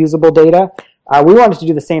D3 usable data. We wanted to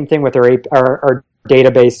do the same thing with our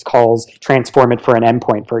database calls transform it for an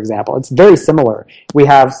endpoint, for example. It's very similar. We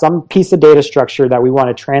have some piece of data structure that we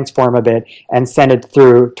want to transform a bit and send it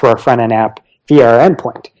through to our front-end app via our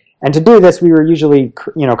endpoint. And to do this, we were usually,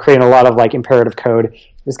 creating a lot of like imperative code.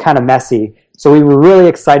 It was kind of messy. So we were really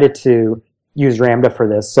excited to use Ramda for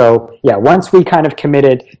this. So yeah, once we kind of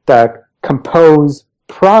committed the compose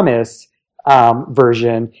promise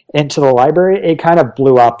version into the library, it kind of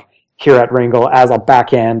blew up here at Ringle as a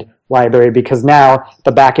backend library, because now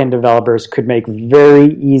the backend developers could make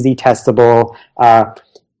very easy testable,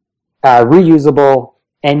 reusable,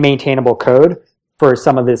 and maintainable code for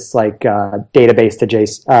some of this like database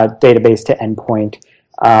to endpoint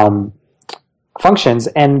functions,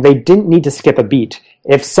 and they didn't need to skip a beat.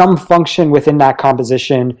 If some function within that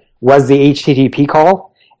composition was the HTTP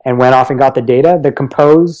call and went off and got the data,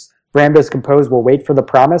 Ramda's compose will wait for the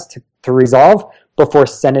promise to resolve before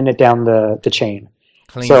sending it down the chain.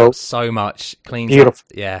 Cleans up so much. Beautiful. Up.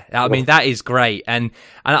 Yeah. I mean, that is great. And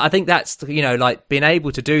I think that's, like being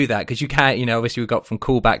able to do that, because you can't, obviously we've got from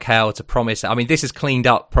callback hell to promise. I mean, this has cleaned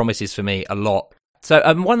up promises for me a lot. So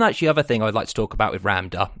one actually other thing I'd like to talk about with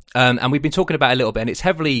Ramda, and we've been talking about it a little bit, and it's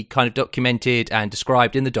heavily kind of documented and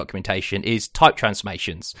described in the documentation, is type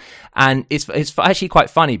transformations. And it's actually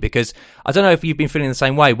quite funny, because I don't know if you've been feeling the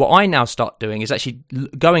same way. What I now start doing is actually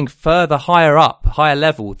going further higher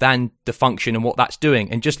level than the function and what that's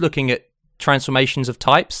doing, and just looking at transformations of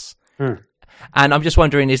types. And I'm just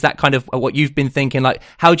wondering, is that kind of what you've been thinking? Like,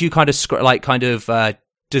 how do you kind of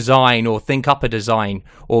design or think up a design,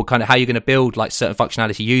 or kind of how you're going to build like certain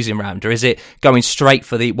functionality using Ramda? Is it going straight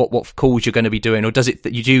for the what calls you're going to be doing, or does it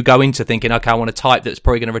that you do go into thinking, okay, I want a type that's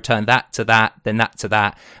probably going to return that to that, then that to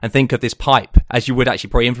that, and think of this pipe as you would actually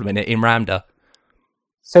probably implement it in Ramda?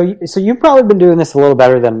 So you've probably been doing this a little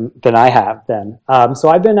better than I have then. So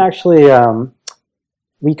I've been actually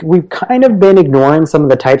we've kind of been ignoring some of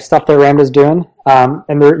the type stuff that Ramda's doing,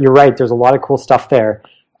 and you're right, there's a lot of cool stuff there.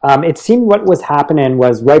 It seemed what was happening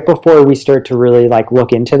was right before we started to really like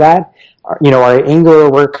look into that, our Angular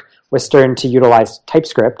work was starting to utilize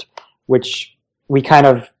TypeScript, which we kind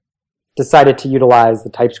of decided to utilize the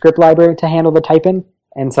TypeScript library to handle the typing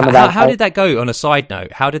and some of that. How did that go? On a side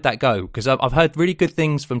note, how did that go? Because I've heard really good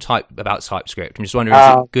things from about TypeScript. I'm just wondering,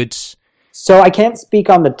 is it good? So I can't speak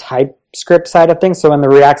on the TypeScript side of things. So on the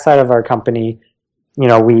React side of our company,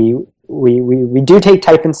 we do take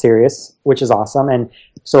typing serious, which is awesome. And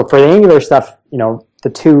so for the Angular stuff, the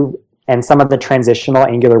 2 and some of the transitional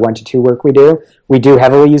Angular 1 to 2 work we do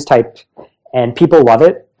heavily use type, and people love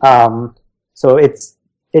it. So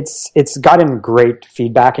it's gotten great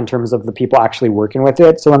feedback in terms of the people actually working with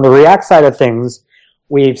it. So on the React side of things,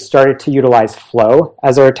 we've started to utilize Flow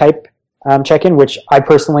as our type check-in, which I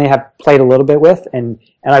personally have played a little bit with, and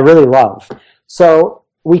I really love. So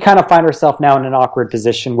we kind of find ourselves now in an awkward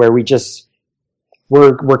position where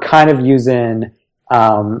we're kind of using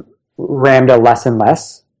Ramda less and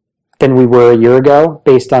less than we were a year ago,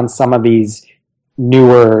 based on some of these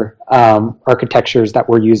newer architectures that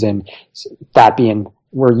we're using. That being,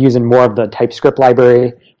 we're using more of the TypeScript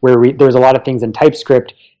library, where there's a lot of things in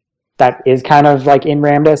TypeScript that is kind of like in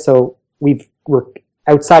Ramda. So we're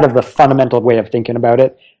outside of the fundamental way of thinking about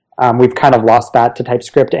it. We've kind of lost that to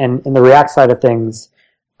TypeScript. And in the React side of things,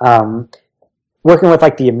 working with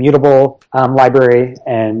like the immutable library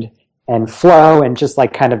and Flow and just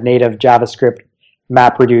like kind of native JavaScript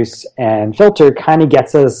MapReduce and filter kind of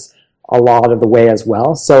gets us a lot of the way as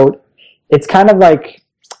well. So it's kind of like,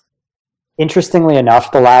 interestingly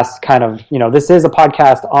enough, the last kind of, this is a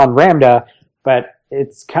podcast on Ramda, but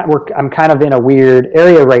I'm kind of in a weird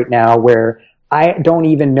area right now where I don't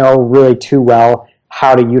even know really too well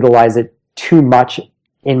how to utilize it too much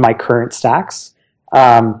in my current stacks.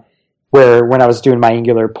 Where when I was doing my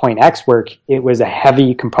Angular .x work, it was a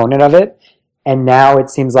heavy component of it. And now it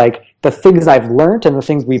seems like the things I've learned and the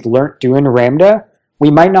things we've learned doing Ramda,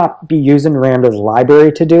 we might not be using Ramda's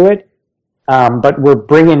library to do it, but we're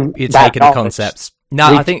bringing You're taking the concepts.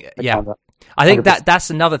 No, I think, yeah. I think that's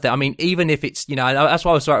another thing. I mean, even if it's, that's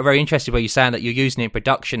why I was sort of very interested where you're saying that you're using it in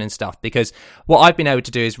production and stuff, because what I've been able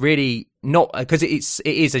to do is really not, because it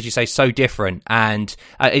is, as you say, so different. And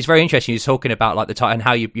it's very interesting. You're talking about like the type and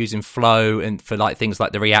how you're using Flow and for like things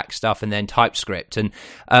like the React stuff and then TypeScript. And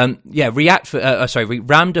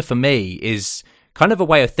Ramda for me is kind of a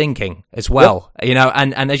way of thinking as well,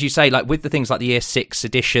 and as you say, like with the things like the ES6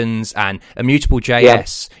 editions and Immutable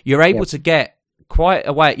JS, you're able to get quite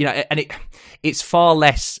a way, and it's far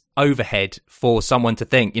less overhead for someone to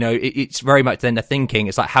think. It's very much then the thinking.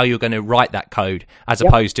 It's like how you're going to write that code, as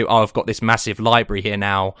opposed to, I've got this massive library here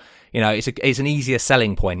now. It's an easier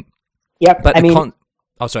selling point. Yep. But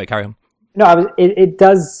sorry, carry on. No, it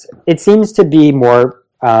does. It seems to be more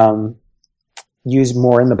used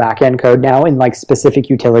more in the back end code now in like specific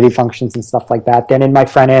utility functions and stuff like that than in my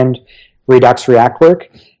front end Redux React work.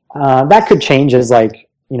 That could change as like,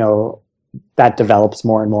 that develops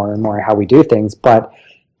more and more and more how we do things. But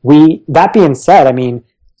that being said, I mean,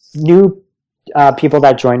 new people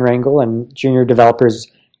that join Wrangle and junior developers,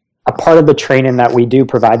 a part of the training that we do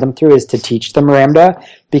provide them through is to teach them Ramda,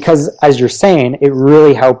 because as you're saying, it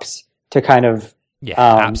really helps to kind of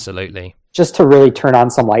absolutely, just to really turn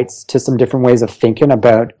on some lights to some different ways of thinking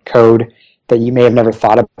about code that you may have never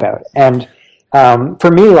thought about. And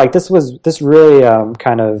for me, like this really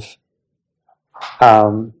kind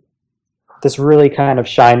of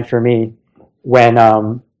shined for me when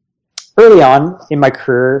early on in my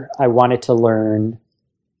career I wanted to learn.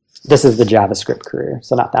 This is the JavaScript career,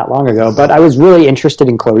 so not that long ago, but I was really interested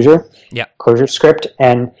in Clojure, ClojureScript,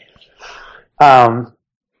 and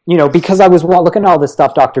because I was looking at all this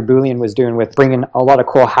stuff Dr. Boolean was doing with bringing a lot of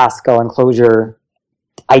cool Haskell and Clojure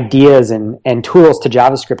ideas and tools to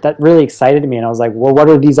JavaScript, that really excited me. And I was like, well, what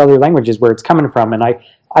are these other languages where it's coming from? And I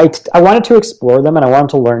wanted to explore them, and I wanted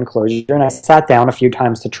to learn Clojure. And I sat down a few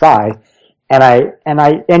times to try.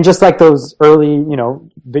 And just like those early,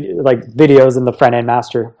 like videos in the front end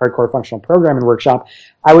master hardcore functional programming workshop,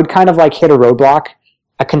 I would kind of like hit a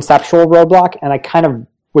conceptual roadblock, and I kind of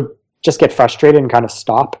would just get frustrated and kind of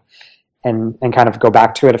stop and kind of go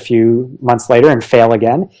back to it a few months later and fail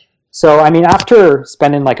again. So, I mean, after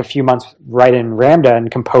spending like a few months writing Ramda and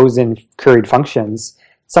composing queried functions,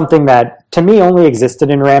 something that to me only existed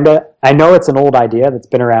in Ramda, I know it's an old idea that's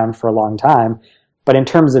been around for a long time, but in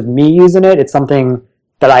terms of me using it, it's something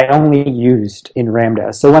that I only used in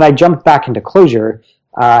Ramda. So when I jumped back into Clojure,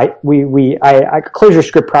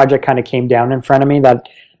 ClojureScript project kind of came down in front of me that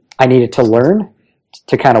I needed to learn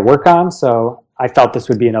to kind of work on. So I felt this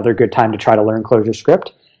would be another good time to try to learn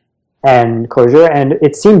ClojureScript and Clojure. And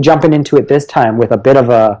it seemed jumping into it this time with a bit of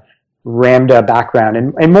a Ramda background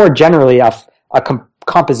and more generally a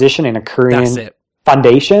composition and a Korean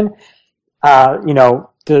foundation.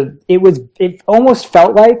 It almost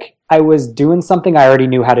felt like I was doing something I already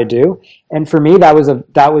knew how to do. And for me, that was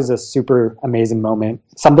a super amazing moment.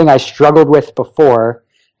 Something I struggled with before,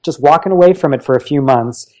 just walking away from it for a few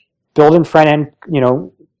months, building front end,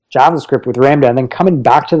 JavaScript with Ramda, and then coming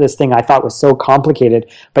back to this thing I thought was so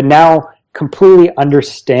complicated, but now completely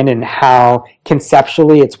understanding how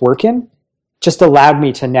conceptually it's working just allowed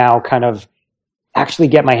me to now kind of actually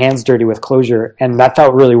get my hands dirty with Clojure, and that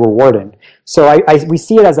felt really rewarding. So we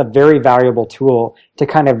see it as a very valuable tool to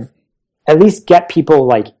kind of at least get people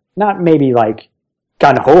like, not maybe like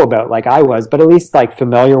gung-ho about like I was, but at least like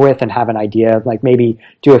familiar with and have an idea, like maybe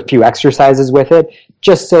do a few exercises with it,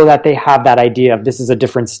 just so that they have that idea of this is a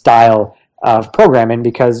different style of programming,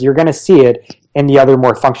 because you're going to see it in the other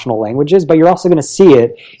more functional languages, but you're also going to see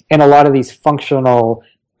it in a lot of these functional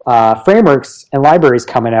frameworks and libraries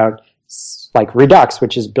coming out, like Redux,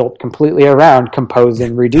 which is built completely around Compose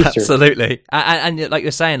and Reducer. Absolutely. And like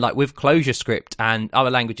you're saying, like with ClojureScript and other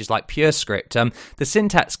languages like PureScript, the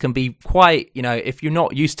syntax can be quite, if you're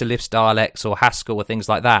not used to Lisp dialects or Haskell or things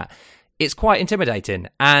like that, it's quite intimidating.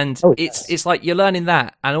 And it's like you're learning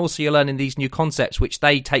that, and also you're learning these new concepts which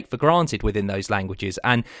they take for granted within those languages.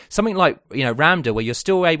 And something like, Ramda, where you're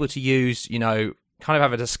still able to use, kind of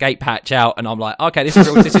have an escape hatch out, and I'm like, okay, this is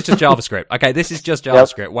just JavaScript. Okay, this is just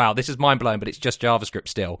JavaScript. Yep. Wow, this is mind blowing, but it's just JavaScript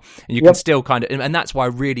still, and you can still kind of, and that's what I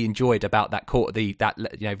really enjoyed about that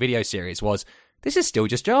video series was this is still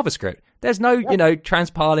just JavaScript. There's no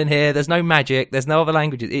transpile in here. There's no magic. There's no other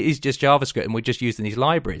languages. It is just JavaScript, and we're just using these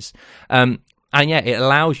libraries. And it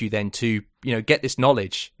allows you then to, get this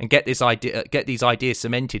knowledge and get these ideas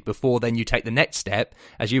cemented before then you take the next step,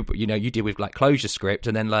 as you did with like ClojureScript,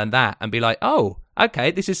 and then learn that and be like, oh,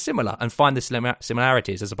 okay, this is similar, and find the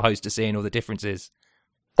similarities as opposed to seeing all the differences.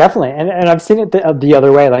 Definitely. And I've seen it the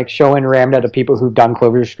other way, like showing Ramda to people who've done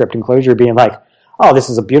ClojureScript and Clojure, being like, oh, this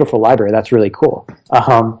is a beautiful library. That's really cool.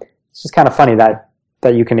 It's just kind of funny that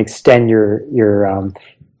you can extend your learnings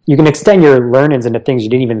into things you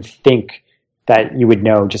didn't even think that you would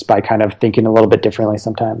know just by kind of thinking a little bit differently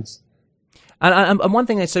sometimes. And one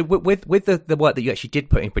thing, so with the work that you actually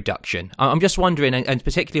did put in production, I'm just wondering, and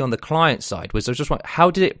particularly on the client side, was I was just wondering,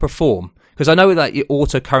 how did it perform? Because I know that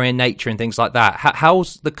auto-currying nature and things like that.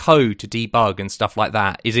 How's the code to debug and stuff like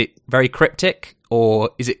that? Is it very cryptic,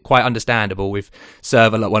 or is it quite understandable with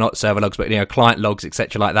not server logs, but client logs,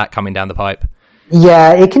 etc., like that coming down the pipe?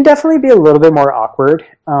 Yeah, it can definitely be a little bit more awkward,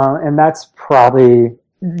 and that's probably,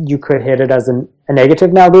 you could hit it as a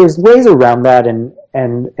negative. Now, there's ways around that and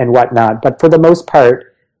whatnot, but for the most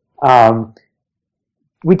part,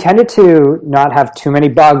 we tended to not have too many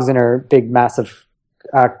bugs in our big, massive,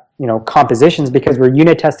 compositions because we're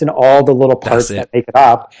unit testing all the little parts that make it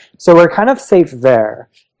up. So we're kind of safe there.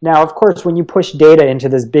 Now, of course, when you push data into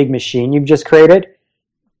this big machine you've just created,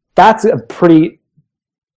 that's a pretty,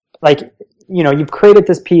 you've created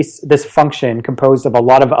this function composed of a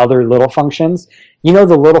lot of other little functions. The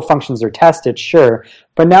little functions are tested, sure,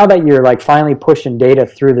 but now that you're finally pushing data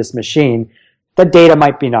through this machine, the data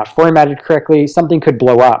might be not formatted correctly, something could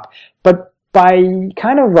blow up. But by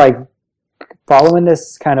kind of following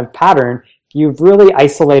this kind of pattern, you've really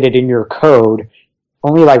isolated in your code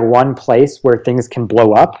only one place where things can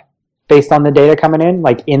blow up based on the data coming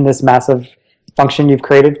in this massive function you've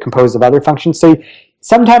created composed of other functions. So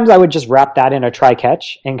sometimes I would just wrap that in a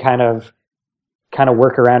try-catch and kind of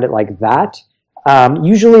work around it like that.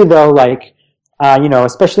 Usually though,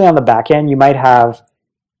 especially on the back end, you might have,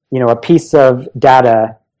 a piece of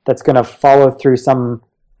data that's going to follow through some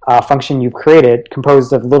function you've created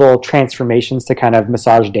composed of little transformations to kind of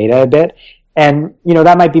massage data a bit. And,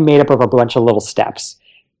 that might be made up of a bunch of little steps.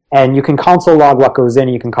 And you can console log what goes in,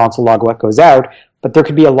 and you can console log what goes out, but there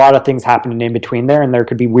could be a lot of things happening in between there, and there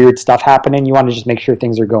could be weird stuff happening. You want to just make sure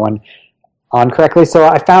things are going on correctly. So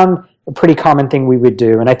I found a pretty common thing we would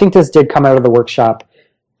do, and I think this did come out of the workshop,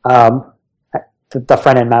 the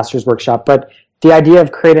front-end masters workshop, but the idea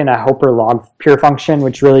of creating a helper log pure function,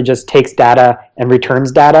 which really just takes data and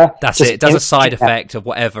returns data. That's it. It does a side effect of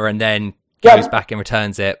whatever and then goes back and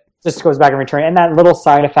returns it. Just goes back and returns. And that little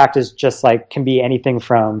side effect is just can be anything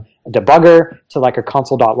from a debugger to a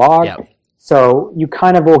console.log. Yep. So you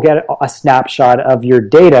kind of will get a snapshot of your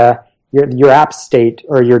data, your app state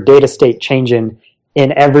or your data state changing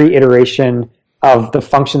in every iteration of the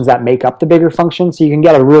functions that make up the bigger function. So you can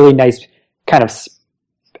get a really nice kind of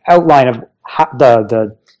outline of how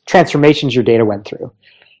the transformations your data went through.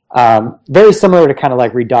 Very similar to kind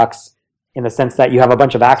of Redux in the sense that you have a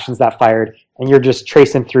bunch of actions that fired and you're just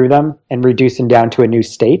tracing through them and reducing down to a new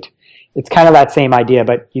state. It's kind of that same idea,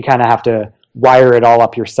 but you kind of have to wire it all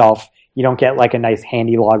up yourself. You don't get a nice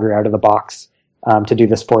handy logger out of the box to do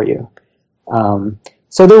this for you.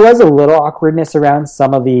 So there was a little awkwardness around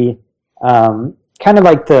some of the kind of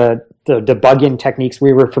the debugging techniques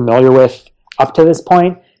we were familiar with up to this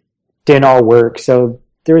point. Didn't all work, so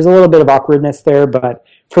there was a little bit of awkwardness there. But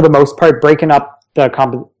for the most part, breaking up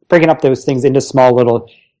those things into small little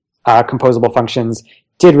composable functions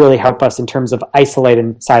did really help us in terms of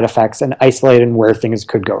isolating side effects and isolating where things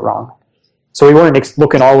could go wrong. So we weren't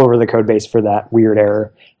looking all over the code base for that weird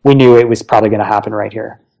error. We knew it was probably going to happen right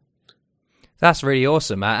here. That's really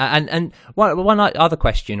awesome. And one other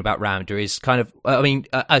question about Ramda is kind of,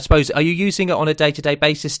 I suppose, are you using it on a day-to-day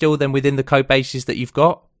basis still then within the code bases that you've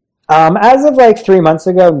got? As of 3 months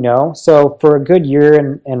ago, no. So for a good year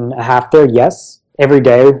and a half there, yes. Every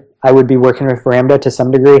day I would be working with Ramda to some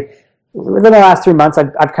degree. Within the last 3 months,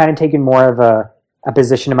 I've kind of taken more of a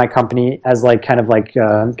position in my company as kind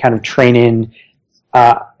of training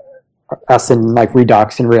us in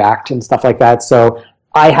Redux and React and stuff like that. So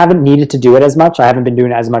I haven't needed to do it as much. I haven't been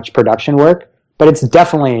doing as much production work, but it's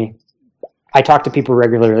definitely, I talk to people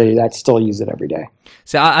regularly that still use it every day.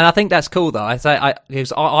 So, and I think that's cool though.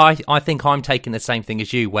 I think I'm taking the same thing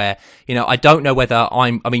as you, where I don't know whether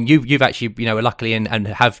you've actually luckily and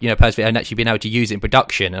have persevered and actually been able to use it in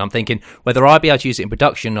production, and I'm thinking whether I'll be able to use it in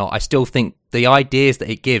production or not. I still think the ideas that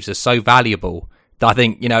it gives are so valuable that I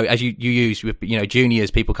think as you use with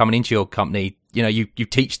juniors, people coming into your company, you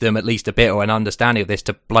teach them at least a bit or an understanding of this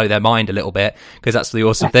to blow their mind a little bit, because that's the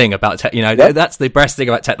awesome thing about that's the best thing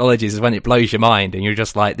about technologies is when it blows your mind and you're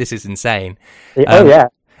just like, this is insane. Yeah.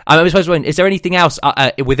 I suppose, is there anything else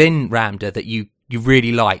within Ramda that you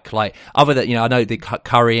really like other than I know the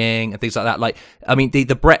currying and things like that,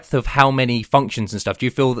 the breadth of how many functions and stuff? Do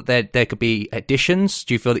you feel that there could be additions?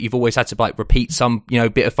 Do you feel that you've always had to repeat some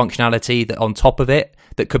bit of functionality that on top of it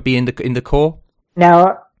that could be in the core?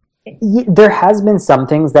 Now, there has been some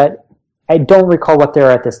things that I don't recall what they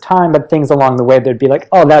are at this time, but things along the way that'd be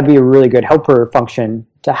that'd be a really good helper function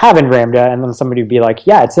to have in Ramda, and then somebody would be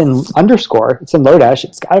yeah, it's in underscore, it's in Lodash,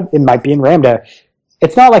 it might be in Ramda.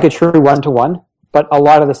 It's not a true one-to-one, but a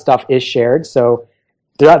lot of the stuff is shared, so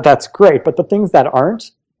that's great. But the things that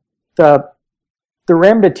aren't, the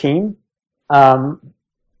Ramda team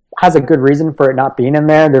has a good reason for it not being in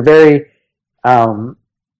there. They're very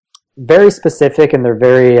very specific, and they're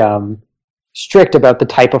very strict about the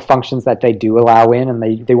type of functions that they do allow in,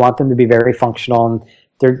 and they want them to be very functional, and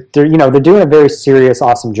they're doing a very serious,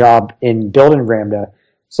 awesome job in building Ramda.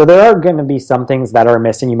 So there are going to be some things that are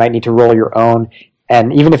missing. You might need to roll your own,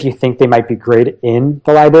 and even if you think they might be great in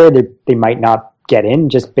the library, they might not get in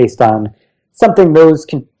just based on something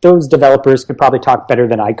those developers could probably talk better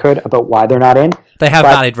than I could about why they're not in. They have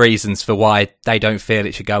valid reasons for why they don't feel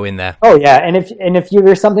it should go in there. Oh yeah, and if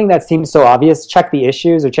there's something that seems so obvious, check the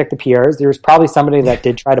issues or check the PRs. There's probably somebody that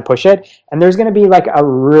did try to push it, and there's going to be like a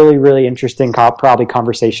really, really interesting probably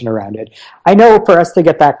conversation around it. I know for us to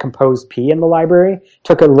get that Compose P in the library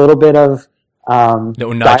took a little bit of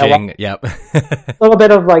little nudging, yep. A little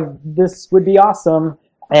bit of like, this would be awesome,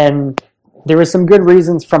 and there were some good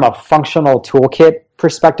reasons from a functional toolkit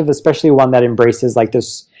perspective, especially one that embraces like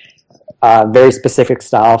this very specific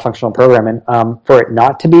style of functional programming, for it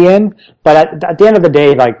not to be in. But at the end of the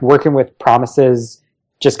day, like working with promises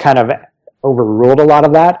just kind of overruled a lot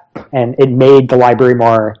of that, and it made the library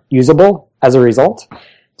more usable as a result.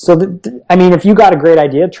 So, I mean, if you got a great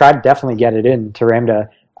idea, try to definitely get it into Ramda.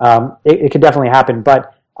 It could definitely happen.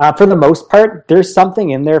 But for the most part, there's something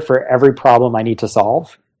in there for every problem I need to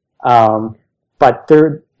solve. But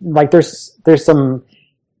there's some,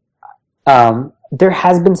 there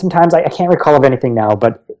has been some times, I can't recall of anything now,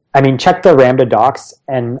 but I mean, check the Ramda docs,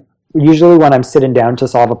 and usually when I'm sitting down to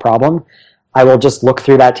solve a problem, I will just look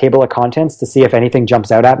through that table of contents to see if anything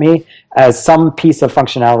jumps out at me as some piece of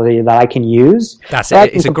functionality that I can use. That's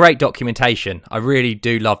it. It's a great documentation. I really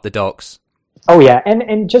do love the docs. Oh yeah,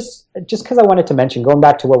 and just because I wanted to mention, going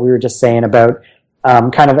back to what we were just saying about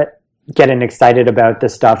kind of getting excited about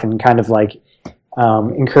this stuff and kind of like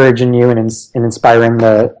encouraging you and inspiring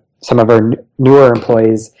some of our newer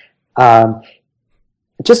employees,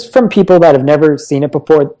 just from people that have never seen it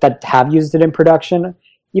before, that have used it in production,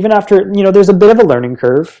 even after, there's a bit of a learning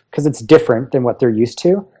curve because it's different than what they're used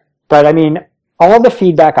to. But I mean, all of the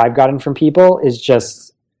feedback I've gotten from people is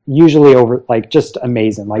just usually just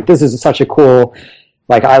amazing. Like, this is such a cool,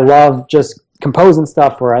 like, I love just composing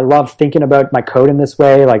stuff, or I love thinking about my code in this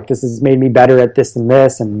way. Like, this has made me better at this and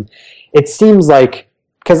this. And it seems like,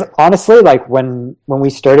 because honestly, like when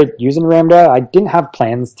we started using Ramda, I didn't have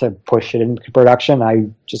plans to push it into production.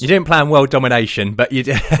 You didn't plan world domination, but you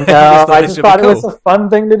did. No, I just thought it was a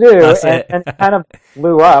fun thing to do, and kind of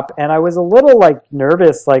blew up. And I was a little like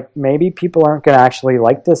nervous, like maybe people aren't going to actually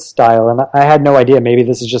like this style. And I had no idea. Maybe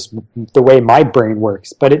this is just the way my brain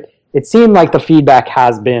works. But it seemed like the feedback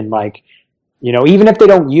has been like, even if they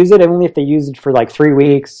don't use it, only if they use it for like 3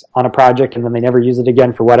 weeks on a project and then they never use it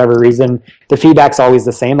again for whatever reason, the feedback's always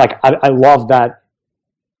the same. Like, I love that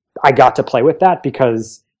I got to play with that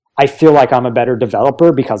because I feel like I'm a better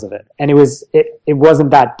developer because of it. And it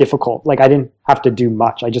wasn't that difficult. Like, I didn't have to do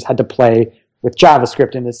much. I just had to play with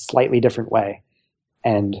JavaScript in a slightly different way.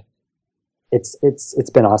 And it's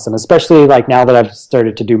been awesome, especially like now that I've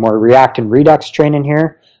started to do more React and Redux training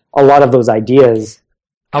here. A lot of those ideas,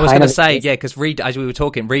 I was going to say, yeah, because as we were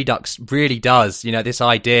talking, Redux really does, this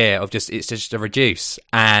idea of it's just a reduce,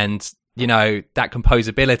 and, that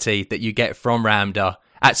composability that you get from Ramda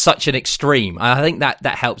at such an extreme. And I think that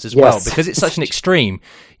helps as well, because it's such an extreme.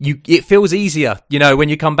 It feels easier, when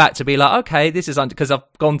you come back to be like, okay, this is because I've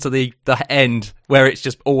gone to the end where it's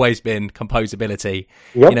just always been composability.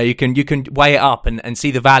 Yep. You can weigh it up and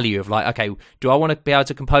see the value of like, okay, do I want to be able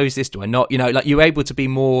to compose this? Do I not? Like, you're able to be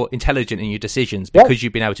more intelligent in your decisions because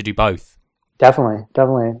you've been able to do both. Definitely.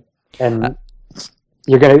 And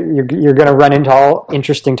you're gonna run into all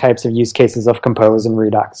interesting types of use cases of Compose and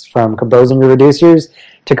Redux, from composing your reducers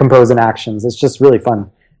to composing actions. It's just really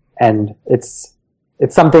fun, and it's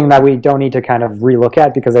something that we don't need to kind of relook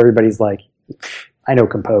at because everybody's like, I know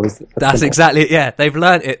Compose. That's exactly it. Yeah, they've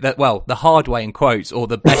learned it the hard way in quotes, or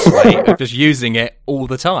the best way of just using it all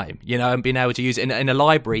the time, and being able to use it in a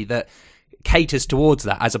library that caters towards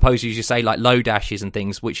that, as opposed to, you say, like Lodashes and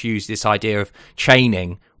things which use this idea of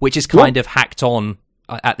chaining, which is kind of hacked on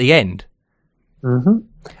at the end. Mm-hmm.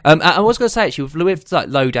 I was going to say, actually, with like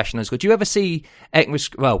Lodash and those, do you ever see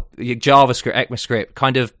JavaScript, ECMAScript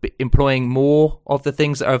kind of employing more of the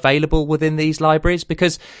things that are available within these libraries?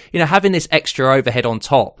 Because, having this extra overhead on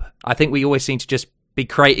top, I think we always seem to just be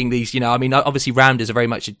creating these, obviously Ramda is a very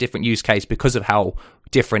much a different use case because of how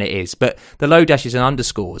different it is, but the Lodashes and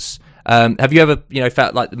underscores, have you ever,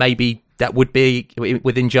 felt like maybe that would be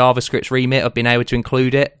within JavaScript's remit of being able to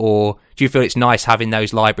include it? Or do you feel it's nice having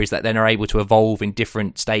those libraries that then are able to evolve in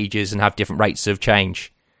different stages and have different rates of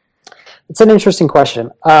change? It's an interesting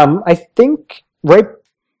question. I think like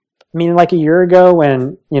a year ago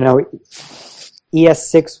when,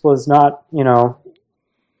 ES6 was not,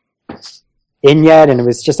 in yet, and it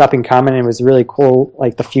was just up and coming, and it was really cool,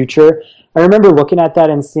 like the future. I remember looking at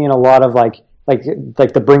that and seeing a lot of like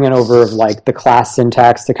the bringing over of like the class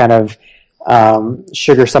syntax to kind of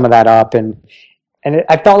sugar some of that up, and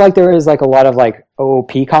I felt like there was like a lot of like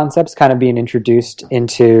OOP concepts kind of being introduced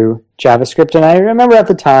into JavaScript. And I remember at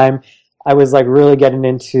the time I was like really getting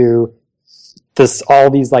into all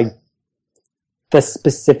these like the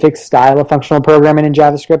specific style of functional programming in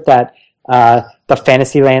JavaScript that the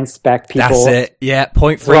Fantasyland spec people. That's it. Yeah,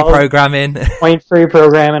 point-free programming. Point-free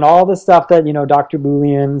programming, all the stuff that, Dr.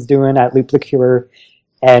 Boolean's doing at Loop Liqueur.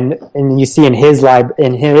 And you see in his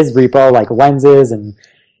repo, like lenses and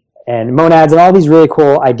monads and all these really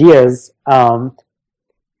cool ideas. I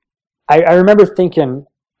remember thinking,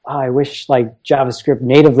 I wish like JavaScript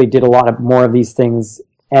natively did a lot more of these things.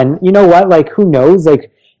 And you know what? Like, who knows?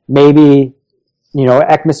 Like, maybe,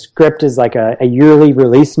 ECMAScript is like a yearly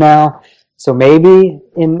release now. So maybe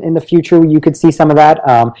in the future you could see some of that.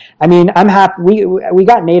 I'm happy. We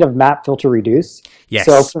got native map filter reduce. Yes.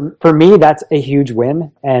 So for me, that's a huge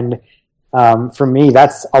win. And for me,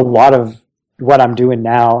 that's a lot of what I'm doing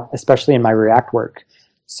now, especially in my React work.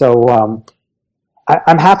 So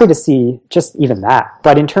I'm happy to see just even that.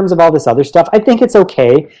 But in terms of all this other stuff, I think it's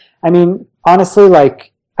okay. I mean, honestly,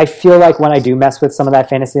 like, I feel like when I do mess with some of that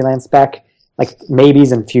Fantasyland spec, like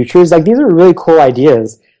maybes and futures, like these are really cool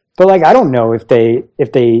ideas. But like, I don't know if they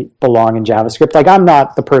belong in JavaScript. Like, I'm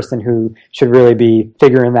not the person who should really be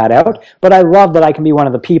figuring that out. But I love that I can be one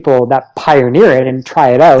of the people that pioneer it and try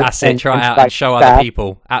it out. That's it. Try it out and show other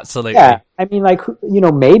people. Absolutely. Yeah. I mean, like,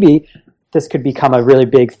 maybe this could become a really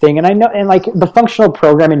big thing. And I know, and like the functional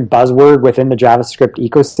programming buzzword within the JavaScript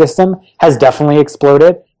ecosystem has definitely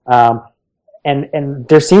exploded. And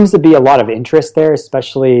there seems to be a lot of interest there,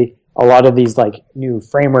 especially a lot of these like new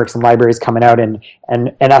frameworks and libraries coming out and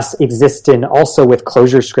us existing also with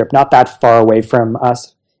ClojureScript, not that far away from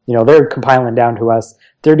us. They're compiling down to us.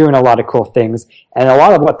 They're doing a lot of cool things. And a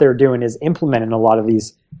lot of what they're doing is implementing a lot of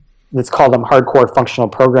these, let's call them hardcore functional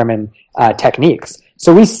programming techniques.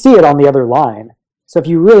 So we see it on the other line. So if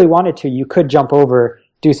you really wanted to, you could jump over,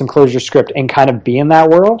 do some ClojureScript and kind of be in that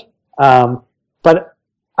world. But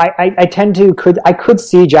I could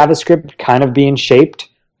see JavaScript kind of being shaped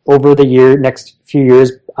over the next few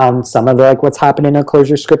years on some of the, like, what's happening in a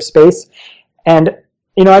ClojureScript space. And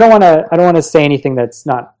I don't want to say anything that's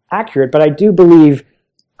not accurate, but I do believe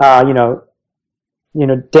Dan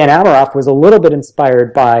Amaroff was a little bit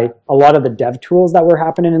inspired by a lot of the dev tools that were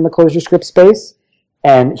happening in the ClojureScript space,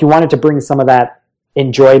 and he wanted to bring some of that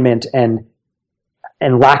enjoyment and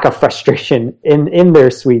lack of frustration in their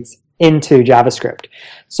suites into JavaScript.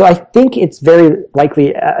 So I think it's very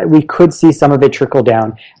likely we could see some of it trickle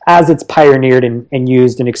down as it's pioneered and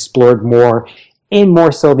used and explored more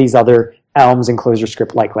so these other Elms and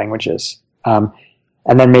ClojureScript-like languages.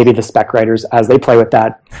 And then maybe the spec writers, as they play with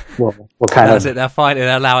that, will kind of... That's it, they'll find it,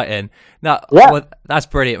 they'll allow it in. No, yeah. Well, that's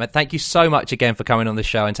brilliant, man. Thank you so much again for coming on the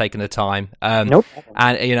show and taking the time. Nope.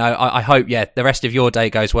 And, I hope, the rest of your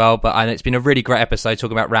day goes well. And it's been a really great episode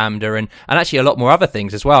talking about Ramda and actually a lot more other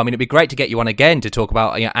things as well. I mean, it'd be great to get you on again to talk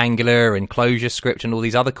about Angular and ClojureScript and all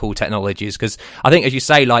these other cool technologies. Because I think, as you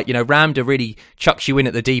say, Ramda really chucks you in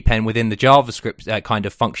at the deep end within the JavaScript kind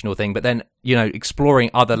of functional thing. But then,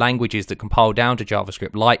 exploring other languages that compile down to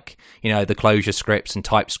JavaScript, like, the ClojureScripts and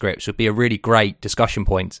TypeScripts would be a really great discussion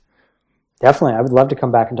point. Definitely. I would love to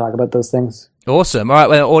come back and talk about those things. Awesome. All right,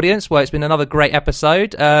 well, audience, it's been another great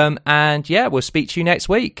episode. We'll speak to you next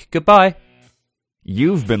week. Goodbye.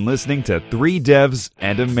 You've been listening to 3 Devs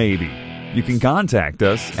and a Maybe. You can contact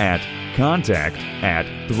us at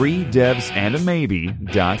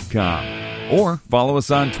contact@3devsandamaybe.com or follow us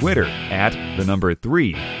on Twitter at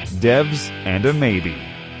 3 Devs and a Maybe.